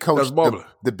 Lovey coached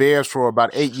the Bears for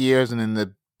about 8 years, and then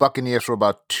the Buccaneers for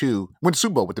about 2. Went to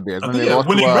Super Bowl with the Bears.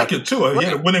 Winning record too. He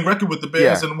had a winning record with the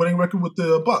Bears and a winning record with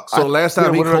the Bucks. So last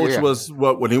time he coached was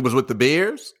when he was with the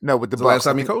Bears? No, with the Bucks. Last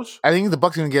time he coached? I think the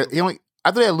Bucks didn't get. I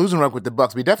thought he had a losing record with the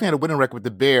Bucks, but he definitely had a winning record with the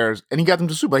Bears, and he got them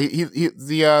to Super Bowl.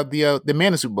 The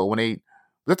man in Super Bowl when they.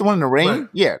 Was that the one in the rain? Right.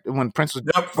 Yeah, when Prince was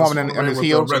forming on his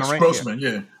heels in the rain. Grossman,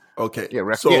 yeah. Okay. Yeah,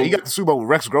 he got the Super Bowl with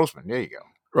Rex Grossman. There you go.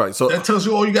 Right. So that tells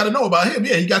you all you got to know about him.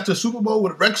 Yeah, he got to the Super Bowl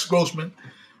with Rex Grossman.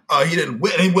 He didn't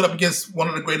win. He went up against one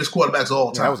of the greatest quarterbacks of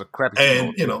all time. That was a crappy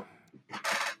and Super Bowl.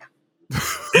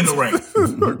 In the ring.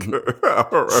 Okay.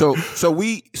 All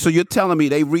right. So you're telling me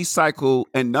they recycle,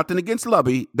 and nothing against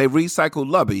Lubby, they recycle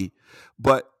Lubby,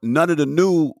 but none of the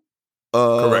new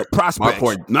prospects, My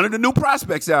point. none of the new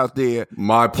prospects out there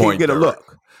My point. can get a Derek.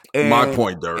 look. And, My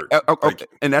point, Derek. Okay.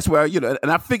 And that's where,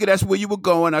 and I figured that's where you were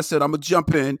going. I said, I'm going to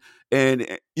jump in and,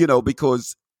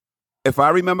 because if I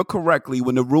remember correctly,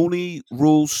 when the Rooney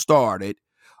Rule started,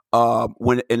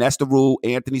 and that's the rule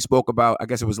Anthony spoke about, I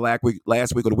guess it was last week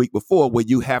or the week before, where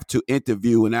you have to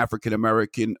interview an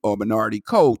African-American or minority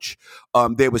coach.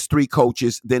 There was 3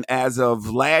 coaches. Then as of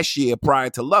last year, prior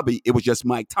to Lubby, it was just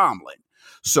Mike Tomlin.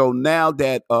 So now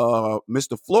that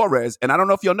Mr. Flores, and I don't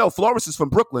know if y'all know, Flores is from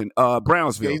Brooklyn,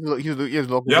 Brownsville. Yeah, he's a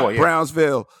local boy. Yeah.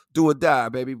 Brownsville, do or die,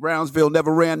 baby. Brownsville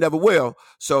never ran, never will.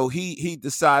 So he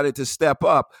decided to step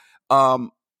up.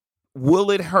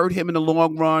 Will it hurt him in the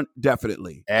long run?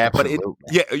 Definitely. Absolutely.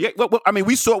 Well, I mean,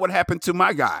 we saw what happened to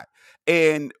my guy.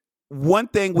 And one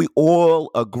thing we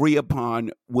all agree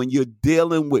upon when you're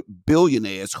dealing with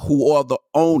billionaires who are the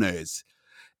owners,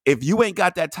 if you ain't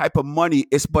got that type of money,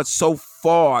 it's but so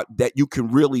far that you can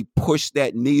really push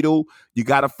that needle. You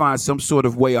got to find some sort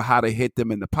of way of how to hit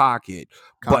them in the pocket.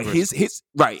 Congress.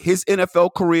 But his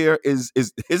NFL career is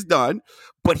done.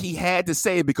 But he had to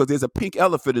say it because there's a pink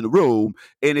elephant in the room.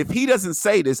 And if he doesn't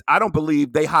say this, I don't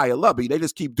believe they hire Lubby. They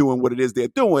just keep doing what it is they're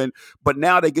doing. But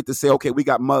now they get to say, okay, we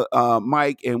got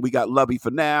Mike and we got Lubby for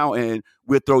now, and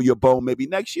we'll throw you a bone maybe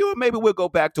next year, or maybe we'll go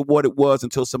back to what it was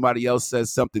until somebody else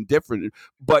says something different.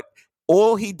 But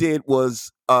all he did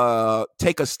was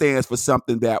take a stance for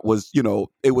something that was,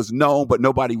 it was known, but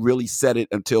nobody really said it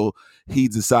until he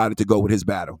decided to go with his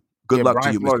battle. Good luck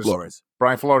to you, Mr. Flores.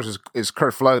 Brian Flores is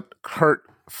Kurt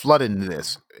flooding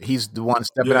this. He's the one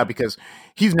stepping out because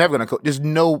he's never going to coach. There's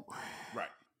no, right.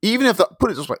 Even if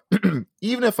put it this way,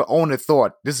 even if an owner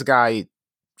thought this guy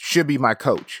should be my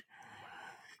coach,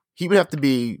 he would have to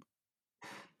be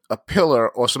a pillar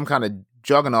or some kind of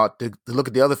juggernaut to look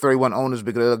at the other 31 owners,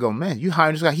 because they'll go, man, you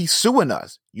hired this guy. He's suing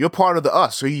us. You're part of the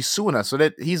us. So he's suing us. So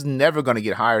that he's never going to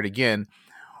get hired again.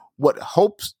 What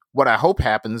I hope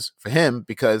happens for him,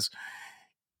 because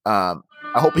I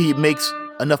hope he makes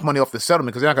enough money off the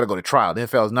settlement, because they're not going to go to trial. The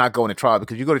NFL is not going to trial,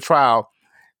 because you go to trial,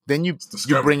 then you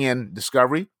bring in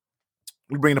discovery.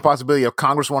 You bring in the possibility of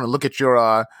Congress want to look at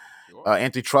your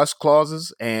antitrust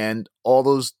clauses and all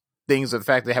those things, of the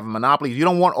fact they have a monopoly. You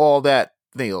don't want all that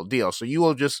deal. So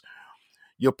you'll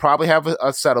probably have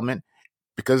a settlement,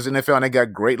 because the NFL, and they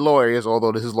got great lawyers,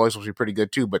 although his lawyers will be pretty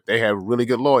good too, but they have really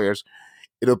good lawyers.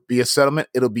 It'll be a settlement.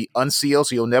 It'll be unsealed,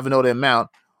 so you'll never know the amount.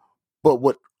 But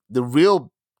what the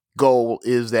real goal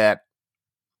is, that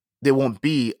there won't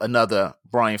be another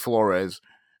Brian Flores,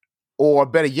 or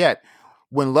better yet,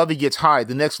 when Lovey gets hired,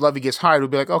 the next Lovey gets hired, will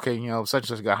be like, okay, such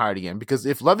and such got hired again. Because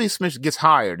if Lovey Smith gets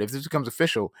hired, if this becomes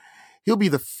official, he'll be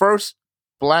the first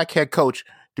black head coach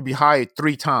to be hired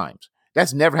 3 times.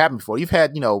 That's never happened before. You've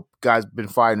had, guys been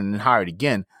fired and then hired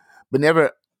again, but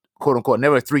never, quote unquote,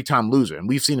 never a 3-time loser. And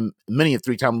we've seen many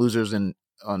 3-time losers on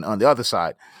the other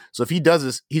side. So if he does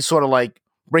this, he's sort of like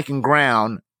breaking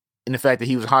ground in the fact that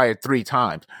he was hired 3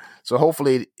 times. So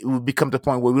hopefully it will become to the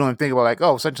point where we don't even think about like,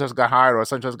 oh, such and such got hired or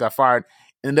such and such got fired,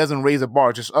 and it doesn't raise the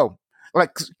bar. Just,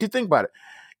 you think about it.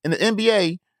 In the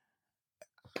NBA,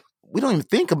 we don't even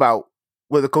think about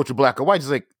whether the coach is black or white. It's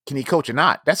like, can he coach or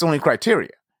not? That's the only criteria.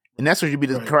 And that's what should be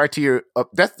the criteria of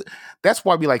that's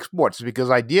why we like sports, because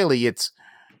ideally it's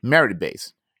merit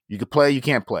based. You can play, you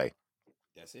can't play.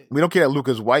 That's it. We don't care that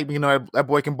Luka's white, but that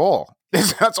boy can ball.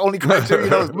 That's the only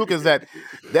criteria is Luka's that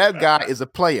guy is a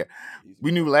player.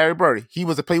 We knew Larry Bird. He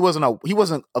was a player. He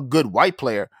wasn't a good white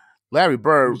player. Larry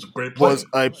Bird was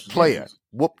a player.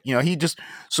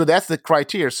 So that's the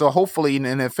criteria. So hopefully in the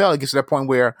NFL it gets to that point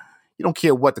where you don't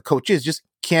care what the coach is, just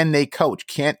can they coach?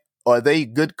 Are they a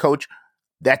good coach?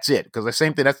 That's it. Because the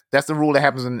same thing, that's the rule that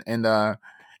happens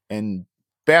in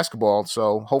basketball.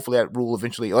 So hopefully that rule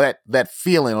eventually, or that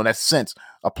feeling or that sense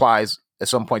applies at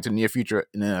some point in the near future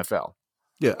in the NFL.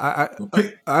 Yeah,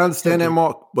 I understand that,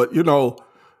 Mark. But,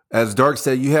 as Dirk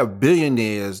said, you have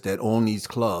billionaires that own these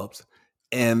clubs.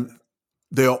 And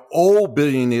they're old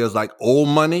billionaires, like old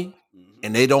money.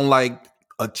 And they don't like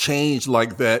a change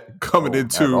like that coming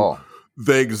into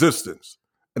their existence.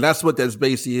 And that's what that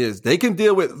basically is. They can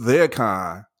deal with their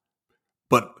kind,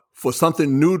 but for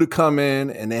something new to come in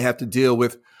and they have to deal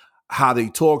with how they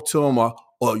talk to them,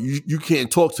 or you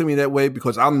can't talk to me that way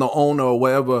because I'm the owner or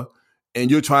whatever, and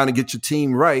you're trying to get your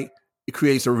team right, it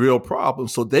creates a real problem.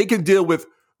 So they can deal with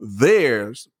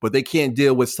theirs, but they can't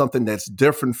deal with something that's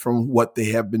different from what they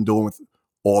have been doing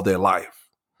all their life.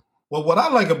 Well, what I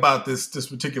like about this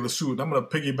particular suit, I'm going to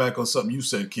piggyback on something you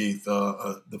said, Keith.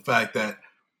 The fact that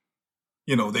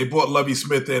they brought Lovie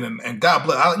Smith in, and God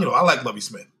bless. I like Lovie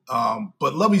Smith,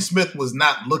 but Lovie Smith was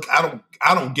not. I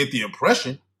don't get the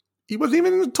impression he wasn't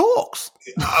even in the talks.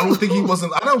 I don't think he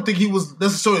wasn't. I don't think he was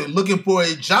necessarily looking for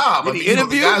a job. Did he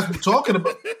interview? The guys we're talking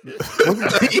about.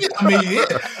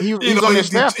 He was on your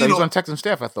staff. He was on Texan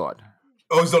staff, I thought.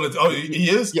 Oh, he's on the. Oh, he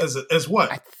is. Yeah. As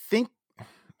what? I think.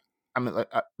 I'm gonna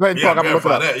look it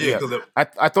up.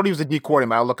 I thought he was a D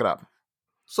coordinator. I'll look it up.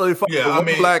 So if one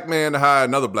black man to hire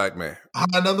another black man.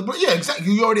 Yeah,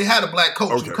 exactly. You already had a black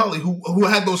coach, Cully, who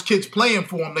had those kids playing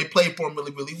for him. They played for him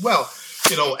really, really well.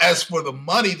 As for the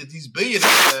money that these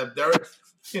billionaires have, Derek,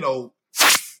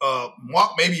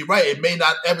 Mark may be right. It may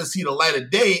not ever see the light of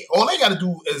day. All they got to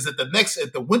do is at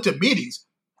the winter meetings,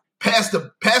 pass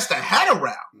the hat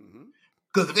around.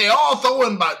 Because if they're all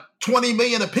throwing about $20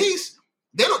 million apiece,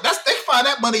 they find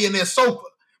that money in their sofa.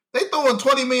 They throwing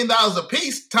 $20 million a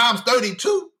piece times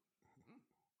 32.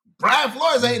 Brian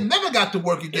Flores ain't never got to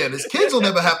work again. His kids will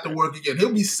never have to work again.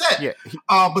 He'll be set. Yeah.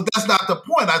 But that's not the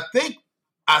point. I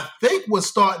think what's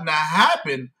starting to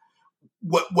happen,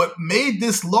 what made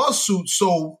this lawsuit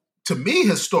so, to me,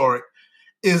 historic,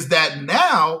 is that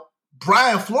now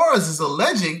Brian Flores is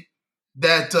alleging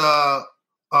that the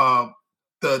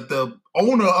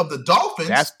owner of the Dolphins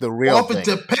that's the real offered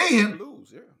thing. to pay him.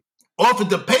 Offered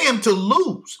to pay him to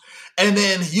lose. And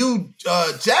then Hugh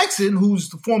Jackson, who's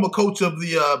the former coach of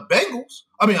the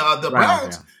the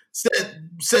Browns,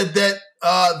 said that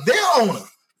their owner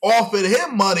offered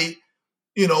him money,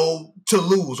 to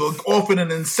lose, or offered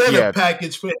an incentive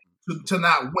package for him to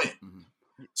not win.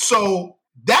 So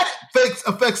that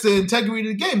affects the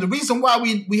integrity of the game. The reason why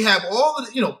we have all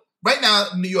of the, right now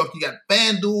in New York, you got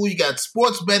FanDuel, you got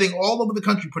sports betting all over the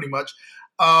country pretty much.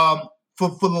 For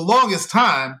the longest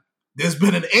time, there's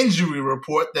been an injury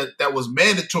report that was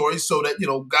mandatory so that,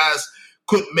 guys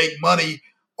couldn't make money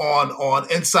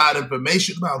on inside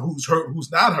information about who's hurt,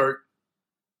 who's not hurt.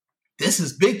 This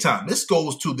is big time. This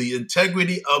goes to the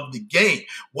integrity of the game.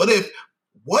 What if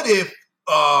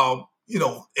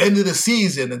end of the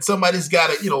season and somebody's got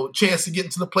a chance to get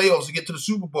into the playoffs, to get to the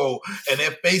Super Bowl, and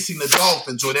they're facing the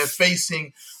Dolphins or they're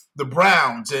facing the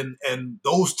Browns, and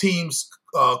those teams'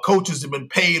 coaches have been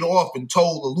paid off and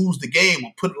told to lose the game,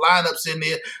 or put lineups in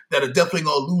there that are definitely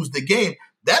going to lose the game.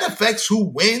 That affects who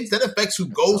wins. That affects who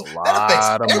goes. That affects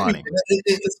everything.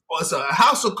 It's a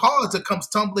house of cards that comes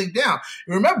tumbling down.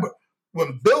 And remember,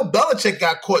 when Bill Belichick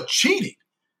got caught cheating,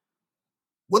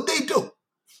 what'd they do?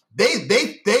 They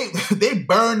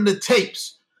burned the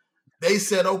tapes. They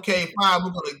said, okay, fine, we're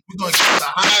gonna get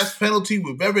the highest penalty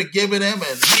we've ever given him,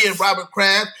 and he and Robert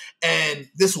Kraft, and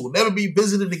this will never be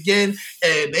visited again.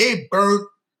 And they burned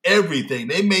everything.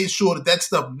 They made sure that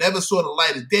stuff never saw the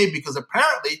light of day, because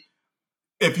apparently,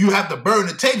 if you have to burn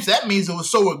the tapes, that means it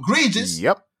was so egregious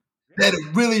that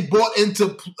it really brought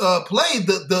into play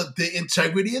the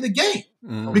integrity of the game.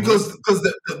 Mm-hmm. Because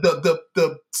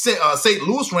the St.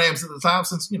 Louis Rams at the time,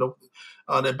 since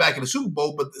they're back in the Super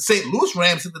Bowl, but the St. Louis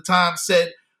Rams at the time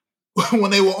said when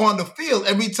they were on the field,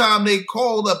 every time they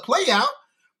called a play out,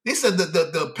 they said that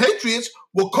the Patriots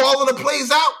were calling the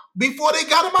plays out before they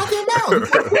got them out their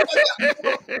mouth,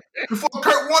 before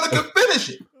Kurt Warner could finish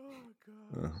it.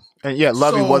 And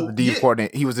Lovie was the D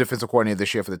coordinator. He was the defensive coordinator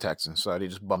this year for the Texans, so they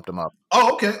just bumped him up.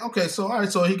 Oh, okay. So all right,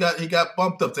 so he got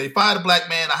bumped up. They fired a black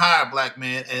man to hire a black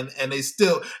man, and they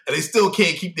still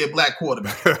can't keep their black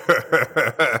quarterback. Because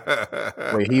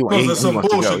there's some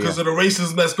bullshit because of the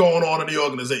racism that's going on in the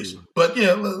organization. But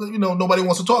nobody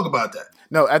wants to talk about that.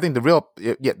 No, I think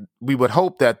we would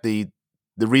hope that the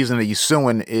reason that he's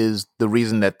suing is the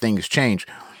reason that things change.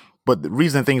 But the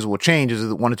reason things will change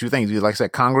is one of two things. Like I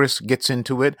said, Congress gets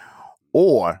into it,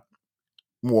 or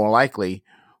more likely,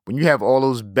 when you have all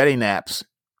those betting apps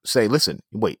say, listen,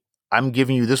 wait, I'm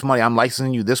giving you this money, I'm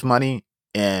licensing you this money,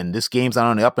 and this game's not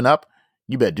on the up and up,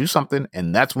 you better do something.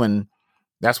 And that's when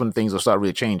things will start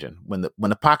really changing, when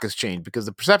the pockets change, because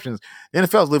the perceptions, the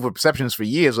NFL's lived with perceptions for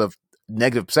years of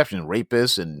negative perceptions,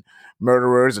 rapists and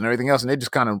murderers and everything else, and they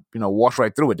just kind of, wash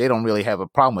right through it. They don't really have a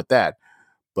problem with that.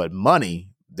 But money,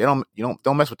 they don't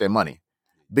mess with their money.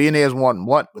 Billionaires want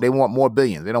what? They want more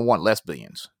billions. They don't want less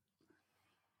billions.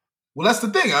 Well, that's the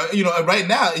thing. Right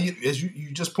now, as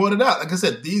you just pointed out, like I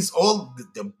said, all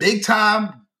the big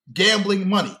time gambling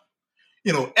money.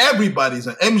 Everybody's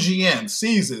an MGM,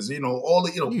 Caesars. All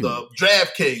the the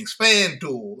DraftKings,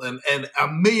 FanDuel, and a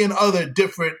million other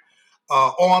different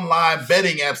online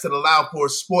betting apps that allow for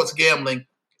sports gambling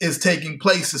is taking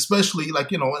place, especially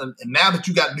like, and now that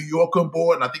you got New York on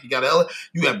board, and I think you got LA,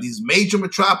 you have these major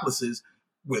metropolises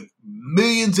with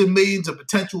millions and millions of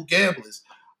potential gamblers.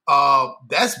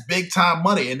 That's big time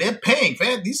money, and they're paying.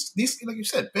 Man, these like you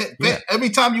said, every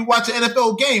time you watch an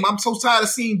NFL game, I'm so tired of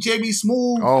seeing JB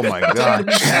Smoove. Oh my god!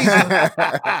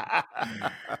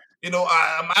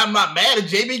 I'm not mad at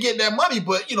JB getting that money,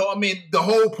 but the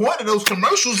whole point of those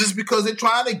commercials is because they're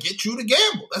trying to get you to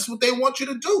gamble. That's what they want you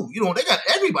to do. They got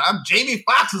everybody. Jamie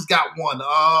Foxx has got one.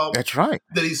 That's right.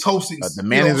 That he's hosting. The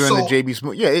manager and the JB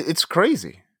Smoove. Yeah, it's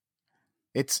crazy.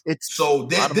 It's so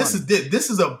this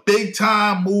is a big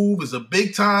time move. It's a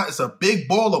big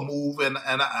baller move, and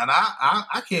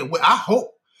I can't wait. I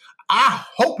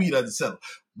hope he doesn't settle.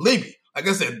 Believe me, like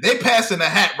I said, they're passing the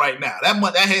hat right now. Them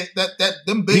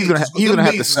big. He's gonna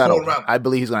have to settle. I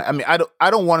believe he's gonna. I mean, I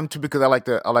don't want him to, because I like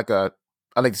to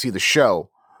see the show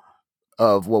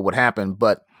of what would happen,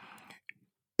 but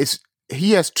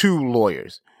he has two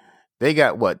lawyers. They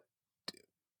got what?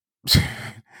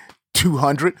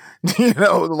 200,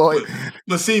 lawyer.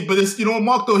 But it's,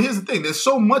 Mark, though, here's the thing. There's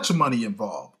so much money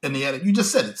involved in the NFL. You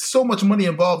just said it. So much money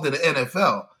involved in the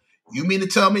NFL. You mean to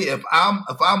tell me if I'm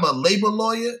a labor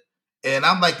lawyer and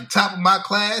I'm like the top of my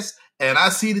class and I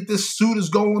see that this suit is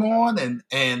going on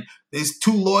and these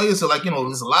two lawyers are like,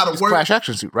 there's a lot of work. Class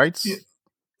action suit, right? Yeah.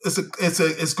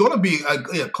 It's going to be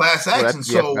a class action.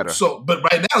 But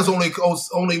right now it's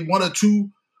only one or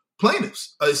two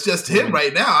plaintiffs. It's just him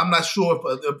right now. I'm not sure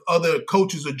if other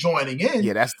coaches are joining in.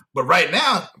 Yeah, but right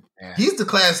now, he's the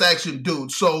class action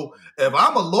dude. So if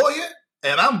I'm a lawyer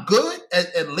and I'm good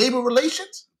at labor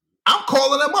relations, I'm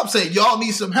calling them up saying, y'all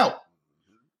need some help,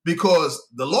 because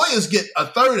the lawyers get a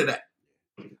third of that.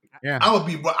 Yeah, I'm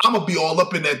gonna be all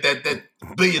up in that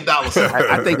 $1 billion.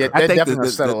 I think that definitely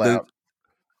settle out.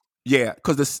 Yeah,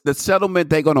 because the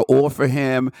settlement they're going to offer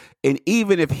him, and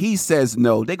even if he says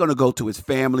no, they're going to go to his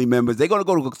family members. They're going to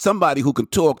go to somebody who can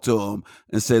talk to him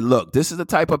and say, look, this is the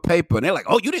type of paper. And they're like,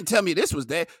 oh, you didn't tell me this was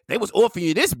there. They was offering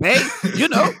you this, babe.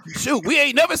 Shoot, we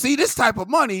ain't never seen this type of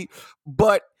money.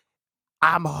 But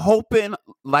I'm hoping,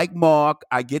 like Mark,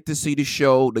 I get to see the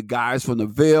show, the guys from the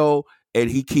Ville, and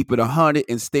he keep it 100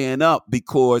 and stand up,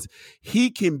 because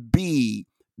he can be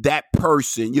that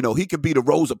person. He could be the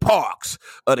Rosa Parks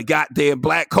of the goddamn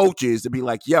black coaches to be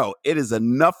like, yo, it is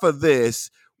enough of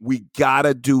this. We got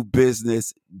to do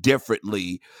business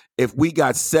differently. If we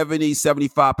got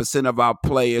 75% of our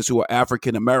players who are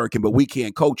African-American, but we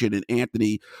can't coach it, and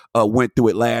Anthony went through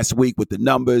it last week with the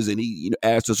numbers, and he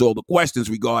asked us all the questions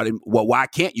regarding, well, why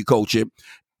can't you coach it?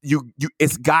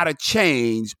 It's got to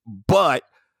change. But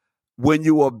when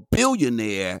you're a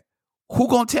billionaire, who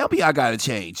gonna tell me I gotta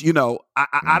change?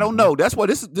 I don't know. That's why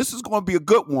this is gonna be a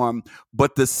good one.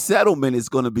 But the settlement is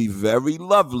gonna be very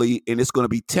lovely, and it's gonna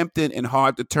be tempting and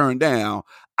hard to turn down.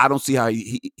 I don't see how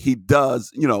he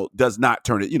does not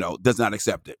turn it, does not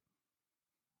accept it.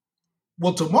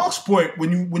 Well, to Mark's point,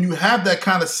 when you have that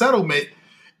kind of settlement,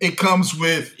 it comes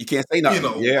with, you can't say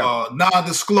nothing.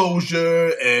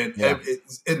 Non-disclosure, and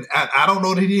I don't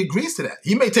know that he agrees to that.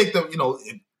 He may take they're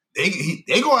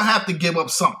gonna have to give up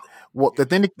something. Well, the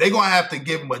thing they're gonna have to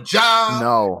give him a job.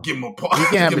 No, give him a part.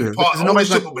 He's never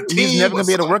gonna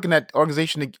be able to work in that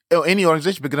organization, any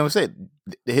organization. Because I'm gonna say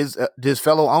his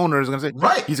fellow owner is gonna say,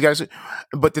 right. He's got.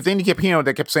 But the thing you kept hearing,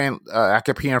 I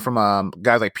kept hearing from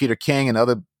guys like Peter King and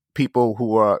other people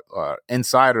who are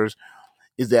insiders,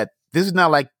 is that this is not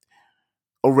like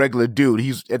a regular dude.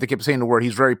 They kept saying the word.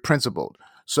 He's very principled.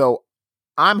 So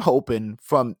I'm hoping,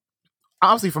 from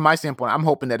my standpoint, I'm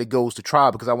hoping that it goes to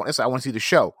trial, because I want to see the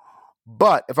show.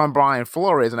 But if I'm Brian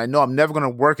Flores and I know I'm never going to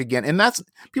work again, and that's,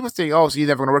 people say, oh, so you're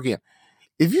never going to work again.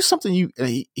 If you something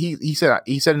he said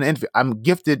in the interview, I'm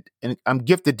gifted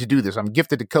to do this. I'm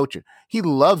gifted to coach it. He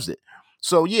loves it.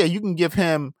 So yeah, you can give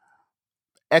him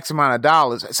X amount of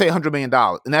dollars, say $100 million,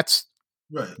 and that's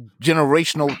right.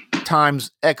 Generational times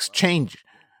X change.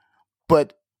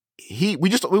 But we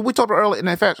talked earlier in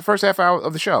the first half hour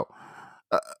of the show,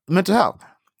 mental health.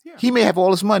 Yeah. He may have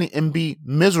all this money and be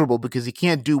miserable because he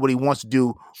can't do what he wants to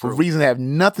do for reasons that have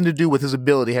nothing to do with his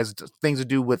ability, has things to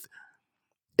do with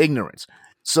ignorance.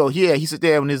 So yeah, he sit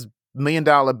there in his $1 million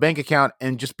bank account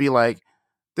and just be like,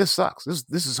 this sucks.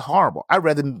 This is horrible. I'd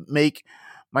rather make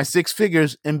my 6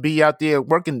 figures and be out there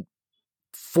working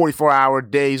 44-hour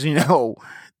days,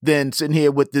 than sitting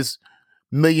here with this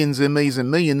millions and millions and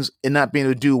millions and not being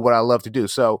able to do what I love to do.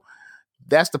 So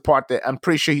that's the part that I'm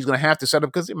pretty sure he's going to have to set up,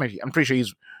 because I'm pretty sure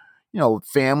he's,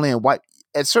 family and what.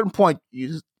 At a certain point,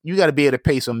 you got to be able to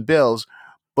pay some bills,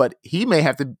 but he may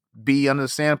have to be on the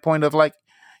standpoint of like,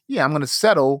 yeah, I'm going to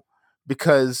settle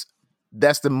because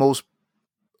that's the most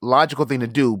logical thing to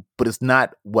do, but it's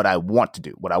not what I want to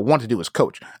do. What I want to do is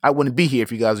coach. I wouldn't be here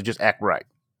if you guys would just act right.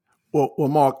 Well,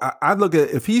 Mark, I look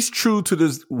at if he's true to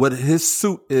this, what his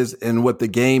suit is and what the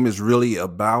game is really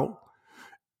about,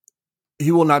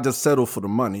 he will not just settle for the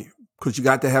money, because you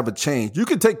got to have a change. You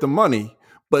can take the money,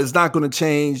 but it's not going to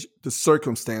change the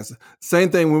circumstances. Same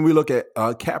thing when we look at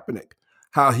Kaepernick,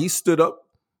 how he stood up.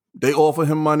 They offer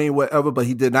him money, whatever, but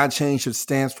he did not change his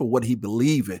stance for what he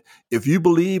believed in. If you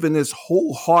believe in this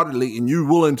wholeheartedly and you're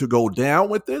willing to go down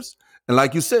with this, and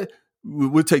like you said,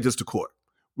 we'll take this to court.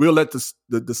 We'll let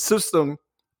the system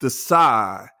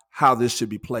decide how this should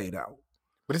be played out.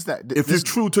 But it's not. If you're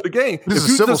true to the game, this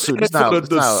is a civil suit. It's not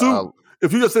the suit.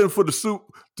 If you're just in for the suit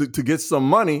to get some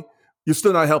money, you're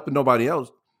still not helping nobody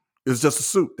else. It's just a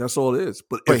suit. That's all it is.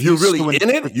 But if you're really in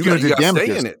it, you got to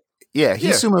stay in it. Yeah,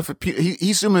 he's suing for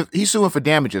he's suing for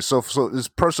damages. So it's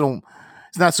personal.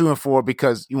 He's not suing for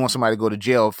because you want somebody to go to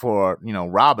jail for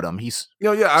robbing him. He's I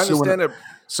understand that.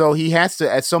 So he has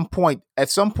to at some point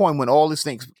when all these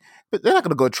things, but they're not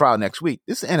going to go to trial next week.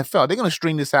 This is the NFL. They're going to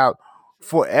string this out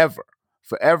forever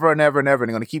and ever and ever. And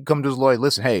they're going to keep coming to his lawyer.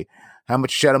 Listen, hey, how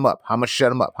much shut him up? How much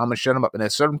shut him up? How much shut him up? And at a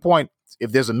certain point,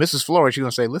 if there's a Mrs. Flores, she's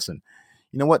going to say, listen,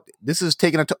 you know what? This is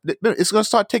taking it's going to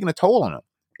start taking a toll on him.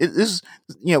 This is,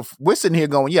 we're sitting here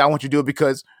going, yeah, I want you to do it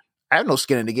because I have no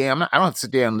skin in the game. I don't have to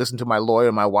sit there and listen to my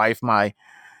lawyer, my wife,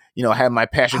 have my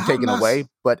passion taken away.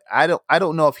 But I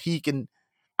don't know if he can.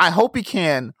 I hope he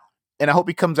can, and I hope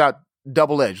he comes out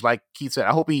double-edged, like Keith said.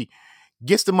 I hope he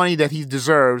gets the money that he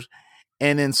deserves,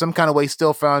 and in some kind of way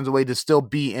still finds a way to still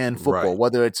be in football. Right.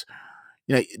 Whether it's,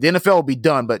 the NFL will be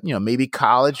done, but maybe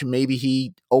college, maybe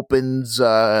he opens,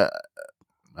 lack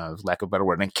of a better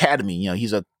word, an academy.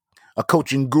 He's a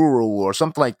coaching guru or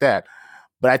something like that.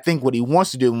 But I think what he wants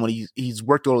to do and what he's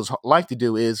worked all his life to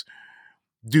do is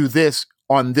do this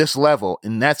on this level,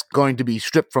 and that's going to be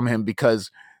stripped from him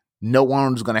because no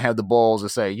one's going to have the balls to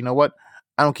say, you know what?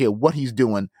 I don't care what he's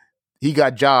doing. He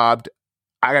got jobbed.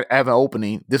 I have an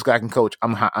opening. This guy can coach.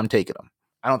 I'm taking him.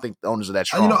 I don't think the owners are that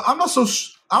strong. I'm not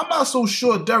so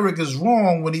sure Derek is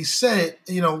wrong when he said,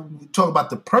 talk about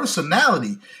the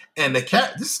personality and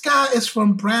this guy is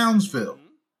from Brownsville.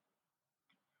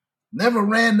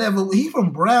 He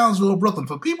from Brownsville, Brooklyn.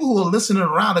 For people who are listening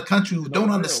around the country who don't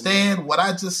understand what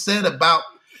I just said about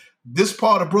this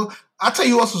part of Brooklyn, I'll tell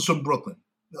you who else is from Brooklyn.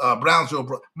 Brownsville,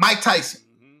 Brooklyn. Mike Tyson.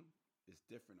 It's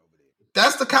different over there.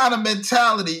 That's the kind of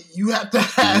mentality you have to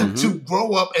have to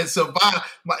grow up and survive.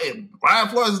 Brian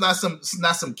Flores is not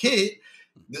some kid.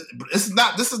 This is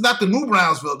not the new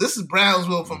Brownsville. This is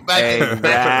Brownsville from back in the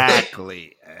day.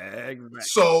 Exactly.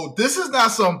 So this is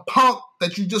not some punk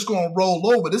that you're just going to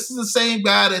roll over. This is the same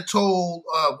guy that told,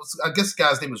 I guess the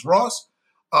guy's name is Ross,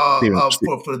 for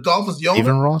the Dolphins.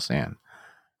 Stephen Ross, and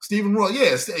Stephen Ross,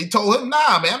 yes. He told him,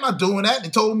 nah, man, I'm not doing that.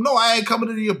 He told him, no, I ain't coming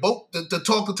into your boat to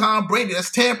talk to Tom Brady.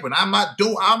 That's tampering. I'm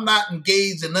not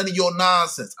engaged in none of your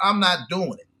nonsense. I'm not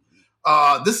doing it.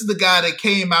 This is the guy that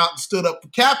came out and stood up for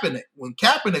Kaepernick when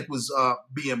Kaepernick was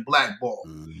being blackballed.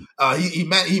 He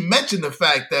mentioned the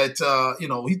fact that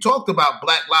he talked about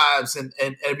Black lives and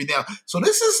everything else. So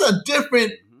this is a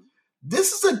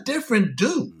different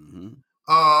dude.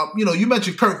 You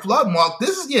mentioned Curt Flood, Mark.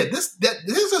 This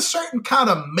is a certain kind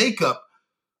of makeup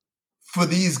for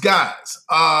these guys.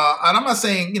 And I'm not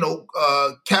saying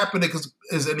Kaepernick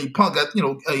is any punk.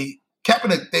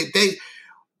 Kaepernick,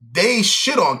 they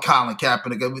shit on Colin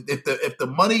Kaepernick. If the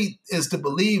money is to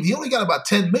believe, he only got about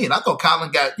 $10 million. I thought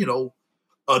Colin got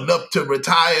enough to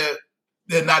retire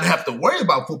and not have to worry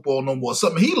about football no more.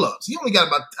 Something he loves. He only got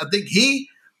about, I think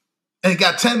and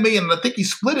got $10 million, and I think he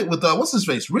split it with what's his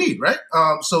face, Reed, right?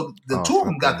 So the two of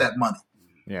them got that money.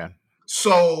 Yeah.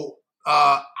 So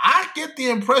I get the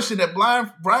impression that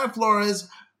Brian Flores,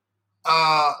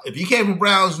 if he came from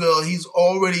Brownsville, he's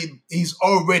already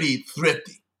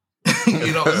thrifty. This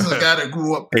is a guy that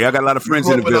grew up. Hey, I got a lot of friends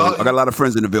in the Ville. I got a lot of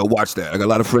friends in the Ville. Watch that. I got a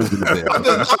lot of friends in the Ville.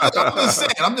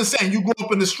 I'm just saying. You grew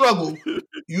up in the struggle.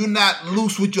 You're not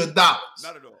loose with your dollars.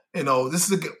 Not at all. This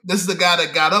is the guy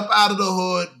that got up out of the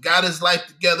hood, got his life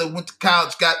together, went to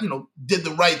college, did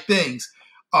the right things.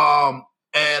 And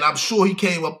I'm sure he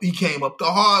came up the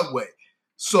hard way.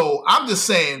 So I'm just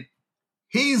saying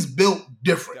he's built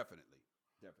different.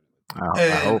 Definitely.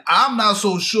 And I'm not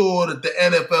so sure that the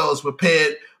NFL is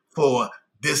prepared for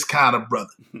this kind of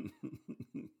brother.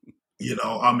 There's a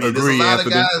lot of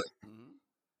guys.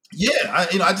 Yeah, I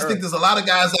just think there's a lot of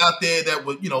guys out there that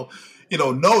would,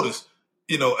 notice.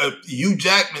 Hugh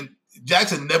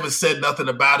Jackson never said nothing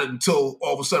about it until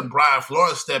all of a sudden Brian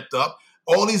Flores stepped up.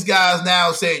 all these guys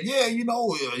now saying, yeah,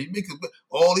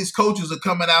 all these coaches are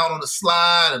coming out on the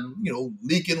slide and,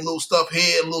 leaking a little stuff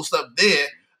here, a little stuff there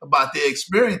about their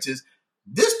experiences.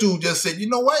 This dude just said, you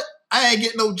know what? I ain't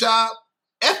getting no job.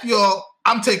 F y'all,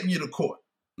 I'm taking you to court.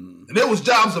 And there was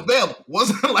jobs available. It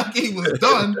wasn't like he was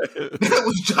done. There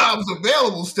was jobs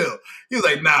available still. He was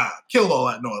like, nah, kill all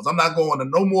that noise. I'm not going to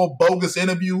no more bogus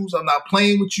interviews. I'm not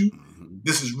playing with you.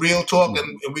 This is real talk,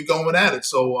 and we're going at it.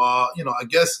 So, I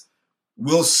guess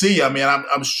we'll see. I mean,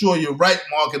 I'm sure you're right,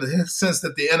 Mark, in the sense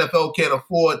that the NFL can't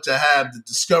afford to have the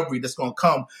discovery that's going to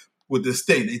come with this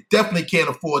thing. They definitely can't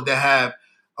afford to have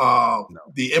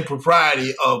the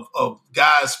impropriety of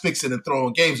guys fixing and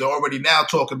throwing games. They're already now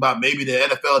talking about maybe the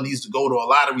NFL needs to go to a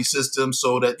lottery system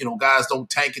so that, guys don't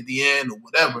tank at the end or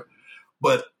whatever.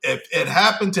 But if it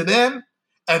happened to them,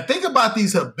 and think about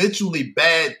these habitually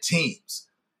bad teams,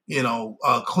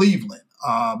 Cleveland.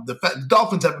 The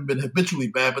Dolphins haven't been habitually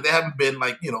bad, but they haven't been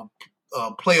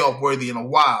playoff worthy in a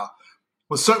while.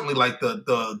 But certainly like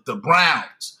the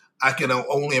Browns, I can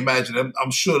only imagine.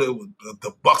 I'm sure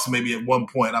the Bucks maybe at one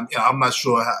point. I'm not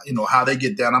sure how they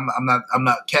get down. I'm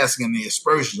not casting any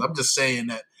aspersions. I'm just saying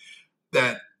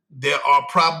that there are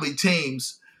probably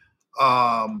teams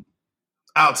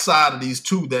outside of these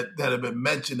two that have been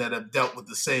mentioned that have dealt with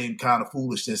the same kind of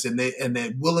foolishness, and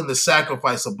they're willing to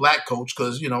sacrifice a black coach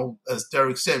because as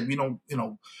Derek said, we don't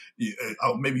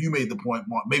maybe you made the point,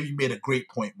 Mark. Maybe you made a great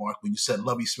point, Mark, when you said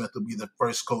Lovie Smith will be the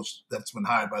first coach that's been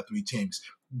hired by 3 teams.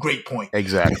 Great point.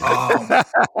 Exactly. I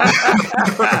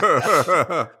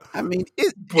mean,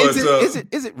 is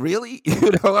it really?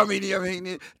 I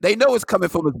mean, they know it's coming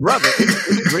from his brother.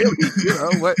 Is it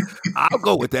really? What? I'll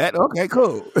go with that. Okay,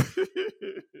 cool.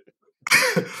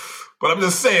 But I'm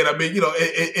just saying. I mean,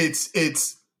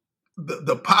 it's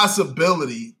the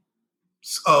possibility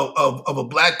of a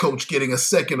black coach getting a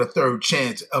second or third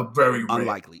chance are very rare.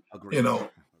 Unlikely. Agreed.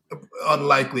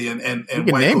 Unlikely, and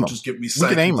white coaches get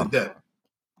recycled to death.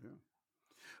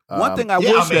 One thing I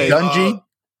will say, Dungy.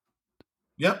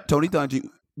 Yep, Tony Dungy.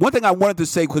 One thing I wanted to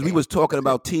say because we was talking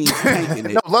about teams tanking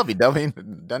it. No, Lovey, Dungy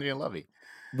and Lovey.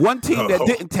 One team that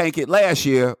didn't tank it last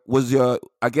year was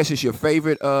I guess it's your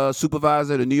favorite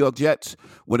supervisor, the New York Jets,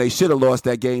 when they should have lost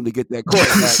that game to get that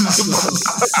quarterback.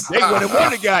 They would have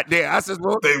won the goddamn. I said,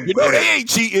 well, they ain't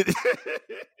cheating.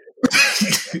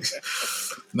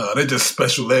 No, they're just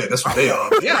special ed. That's what they are.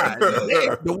 Yeah,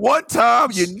 the one time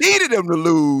you needed them to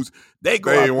lose, they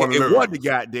go out and won the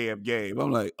goddamn game.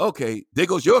 I'm like, okay, there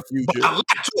goes your future. But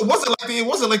it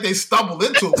wasn't like they stumbled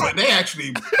into it, but they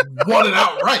actually won it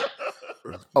outright.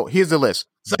 Oh, here's the list: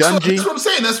 Dungy, that's what I'm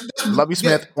saying. That's Lovie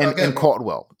Smith, and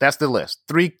Caldwell. That's the list.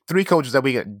 Three coaches that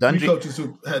we got.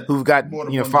 Dungy, who've got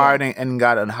fired and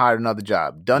got hired another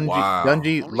job.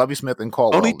 Dungy, Lovie Smith, and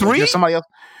Caldwell. Only 3.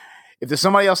 If there's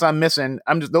somebody else I'm missing,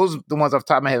 those are the ones off the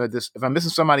top of my head. If I'm missing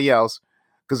somebody else,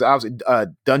 because obviously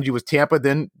Dungy was Tampa,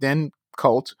 then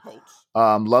Colts.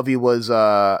 Lovey was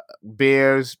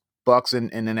Bears, Bucks,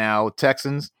 and then now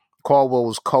Texans. Caldwell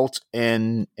was Colts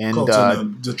and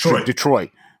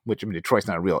Detroit. Which Detroit's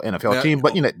not a real NFL team,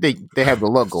 but they have the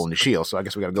logo and the shield, so I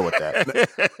guess we got to go with that.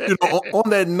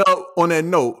 On that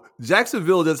note,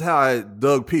 Jacksonville just hired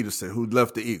Doug Peterson, who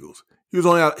left the Eagles. He was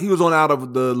on out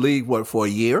of the league for a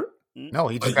year. No,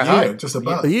 he just got hired. Just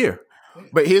about a year.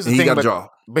 But here's the thing. Got a job.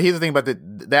 But here's the thing about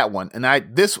that one, and I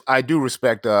do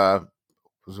respect.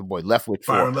 Was a boy Leftwich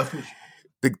for Leftwich.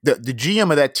 The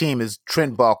GM of that team is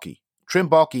Trent Baalke. Trent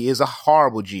Baalke is a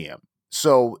horrible GM.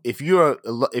 So if you're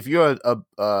a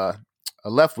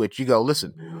Leftwich, you go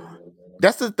listen.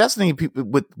 That's the thing people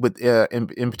with in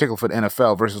particular for the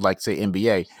NFL versus like say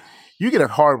NBA. You get a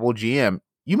horrible GM.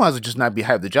 You might as well just not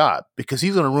have the job because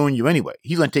he's going to ruin you anyway.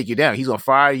 He's going to take you down. He's going to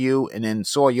fire you and then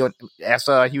soil your ass,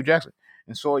 Hugh Jackson,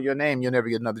 and soil your name. You'll never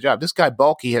get another job. This guy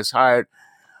Baalke has hired,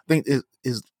 I think,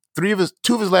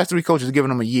 two of his last 3 coaches have given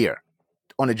him a year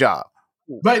on the job.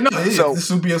 Right. No, this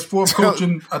will be his 4th coach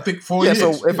in I think 4 years.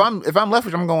 So if I'm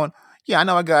Leftwich, I'm going. Yeah, I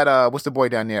know I got what's the boy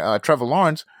down there, Trevor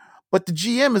Lawrence, but the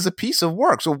GM is a piece of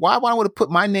work. So why would I put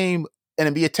my name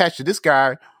and be attached to this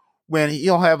guy when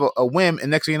he'll have a whim and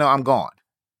next thing you know I'm gone.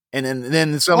 And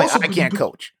then suddenly I can't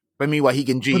coach. But meanwhile, he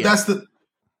can GM. But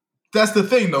that's the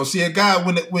thing, though. See, a guy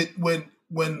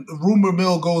when rumor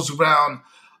mill goes around,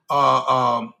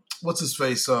 what's his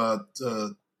face?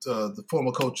 The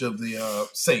former coach of the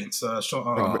Saints,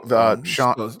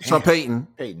 Sean Payton.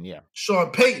 Payton, yeah.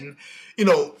 Sean Payton.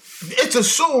 It's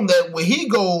assumed that when he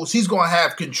goes, he's going to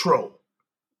have control,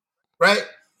 right?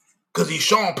 Because he's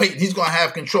Sean Payton, he's going to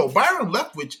have control. Byron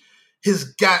Leftwich has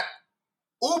got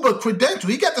uber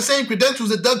credentials. He got the same credentials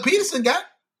that Doug Peterson got.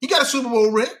 He got a Super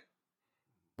Bowl ring.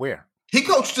 Where? He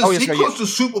coached the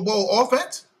Super Bowl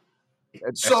offense.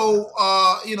 So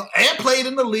and played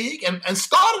in the league and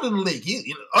started in the league.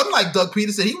 Unlike Doug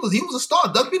Peterson, he was a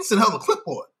starter. Doug Peterson held a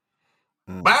clipboard.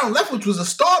 Byron Leftwich was a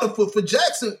starter for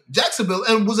Jacksonville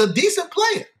and was a decent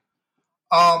player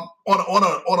on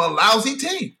a lousy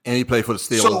team. And he played for the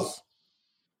Steelers. So,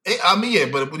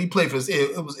 but when he played for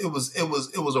it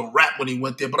was a wrap when he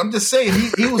went there. But I'm just saying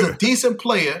he was a decent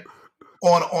player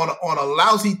on a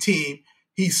lousy team.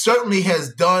 He certainly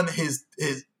has done his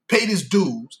paid his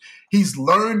dues. He's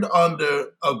learned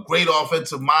under a great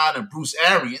offensive mind and Bruce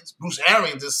Arians. Bruce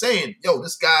Arians is saying, "Yo,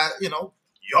 this guy,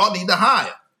 y'all need to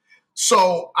hire."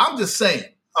 So I'm just saying,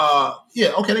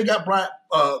 they got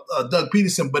Doug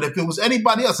Peterson, but if it was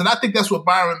anybody else, and I think that's what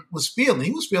Byron was feeling.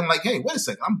 He was feeling like, "Hey, wait a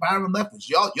second, I'm Byron Leftwich.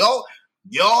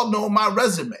 Y'all know my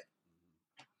resume.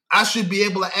 I should be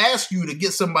able to ask you to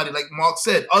get somebody like Mark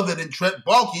said, other than Trent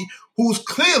Baalke, who's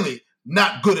clearly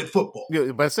not good at football."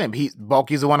 Yeah, but same,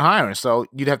 Baalke's the one hiring, so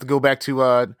you'd have to go back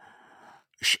to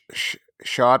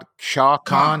Shah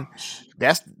Khan.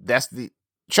 That's the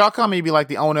Shah Khan may be like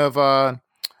the owner of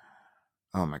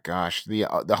oh my gosh, the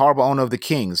horrible owner of the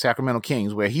Kings, Sacramento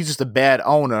Kings, where he's just a bad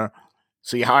owner,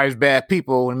 so he hires bad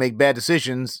people and make bad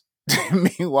decisions.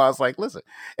 Meanwhile, it's like, listen,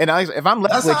 and if I'm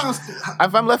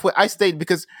Leftwich, I stayed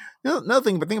because another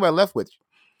thing. But think about Leftwich.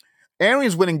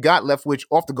 Arians went and got Leftwich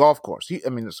off the golf course.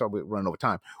 Sorry, we're running over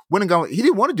time. Went and got. He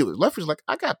didn't want to do it. Leftwich was like,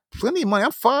 I got plenty of money.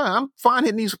 I'm fine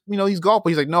hitting these golf.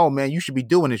 But he's like, no, man, you should be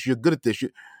doing this. You're good at this.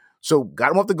 So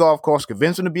got him off the golf course,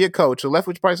 convinced him to be a coach. So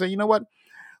Leftwich probably said, you know what?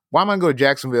 Why am I going to go to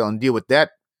Jacksonville and deal with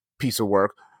that piece of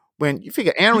work when you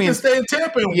figure Arians stay in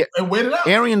Tampa and wait it out?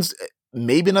 Arians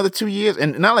maybe another 2 years,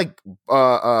 and not like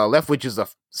Leftwich is a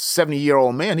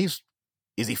 70-year-old man. Is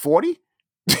he 40?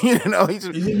 He's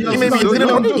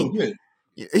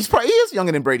probably is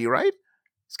younger than Brady, right?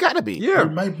 It's got to be. Yeah,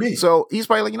 it might be. So he's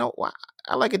probably like,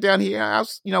 I like it down here.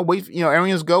 Wait,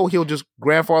 Arians go. He'll just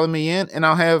grandfather me in, and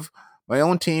I'll have my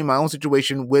own team, my own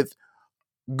situation with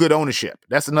good ownership.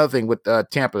 That's another thing with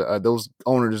Tampa. Those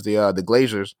owners, the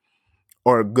Glazers,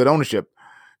 or good ownership.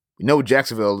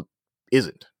 Jacksonville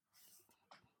isn't.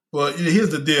 Well,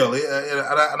 here's the deal,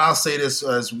 and I'll say this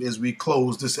as we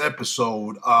close this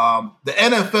episode. The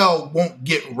NFL won't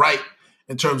get right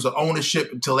in terms of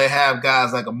ownership until they have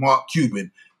guys like a Mark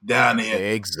Cuban down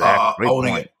there. Exactly.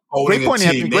 Great point,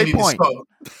 Anthony. Great point.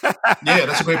 Yeah,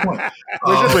 that's a great point.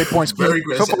 Great point. Very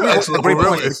great. Excellent. Great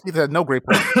point. Steve had no great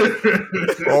point.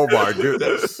 Oh my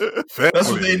goodness. That's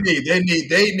what they need.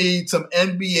 They need some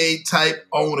NBA type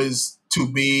owners to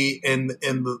be in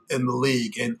the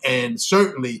league, and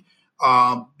certainly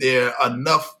there are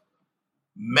enough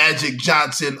Magic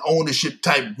Johnson ownership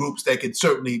type groups that could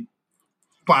certainly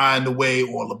find a way,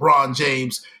 or LeBron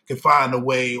James can find a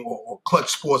way, or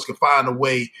Clutch Sports can find a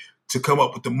way to come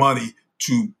up with the money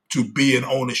to be an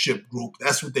ownership group.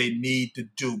 That's what they need to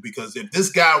do, because if this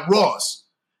guy Ross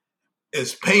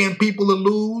is paying people to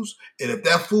lose, and if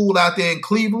that fool out there in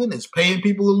Cleveland is paying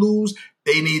people to lose,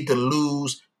 they need to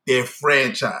lose their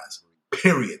franchise,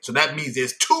 period. So that means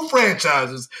there's 2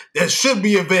 franchises that should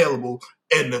be available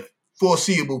in the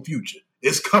foreseeable future.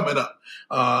 It's coming up.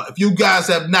 If you guys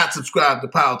have not subscribed to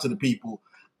Power to the People,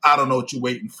 I don't know what you're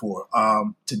waiting for.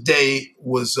 Today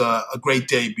was a great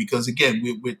day because, again,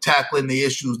 we're tackling the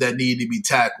issues that need to be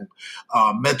tackled.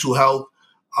 Mental health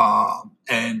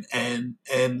and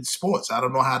sports. I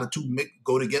don't know how the two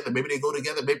go together. Maybe they go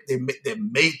together. Maybe they're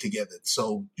made together.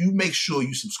 So you make sure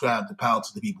you subscribe to Power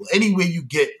to the People. Anywhere you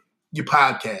get your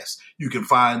podcast, you can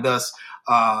find us.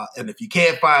 And if you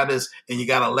can't find us and you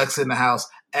got Alexa in the house,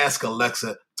 ask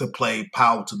Alexa to play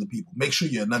Power to the People. Make sure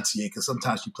you enunciate, because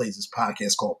sometimes she plays this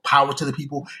podcast called Power to the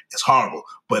People. It's horrible.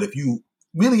 But if you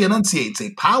really enunciate and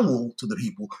say Power to the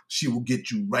People, she will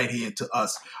get you right here to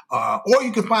us. Or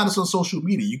you can find us on social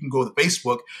media. You can go to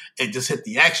Facebook and just hit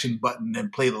the action button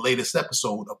and play the latest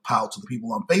episode of Power to the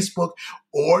People on Facebook.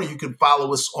 Or you can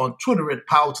follow us on Twitter at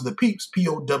Power to the Peeps,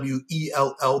 POWELL,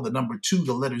 the number 2,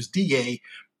 the letters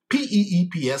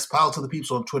DAPEEPS, Power to the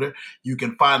Peeps on Twitter. You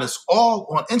can find us all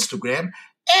on Instagram.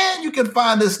 And you can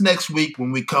find us next week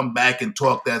when we come back and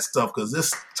talk that stuff, because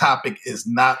this topic is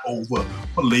not over.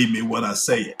 Believe me when I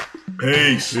say it.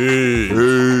 Peace.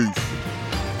 Peace.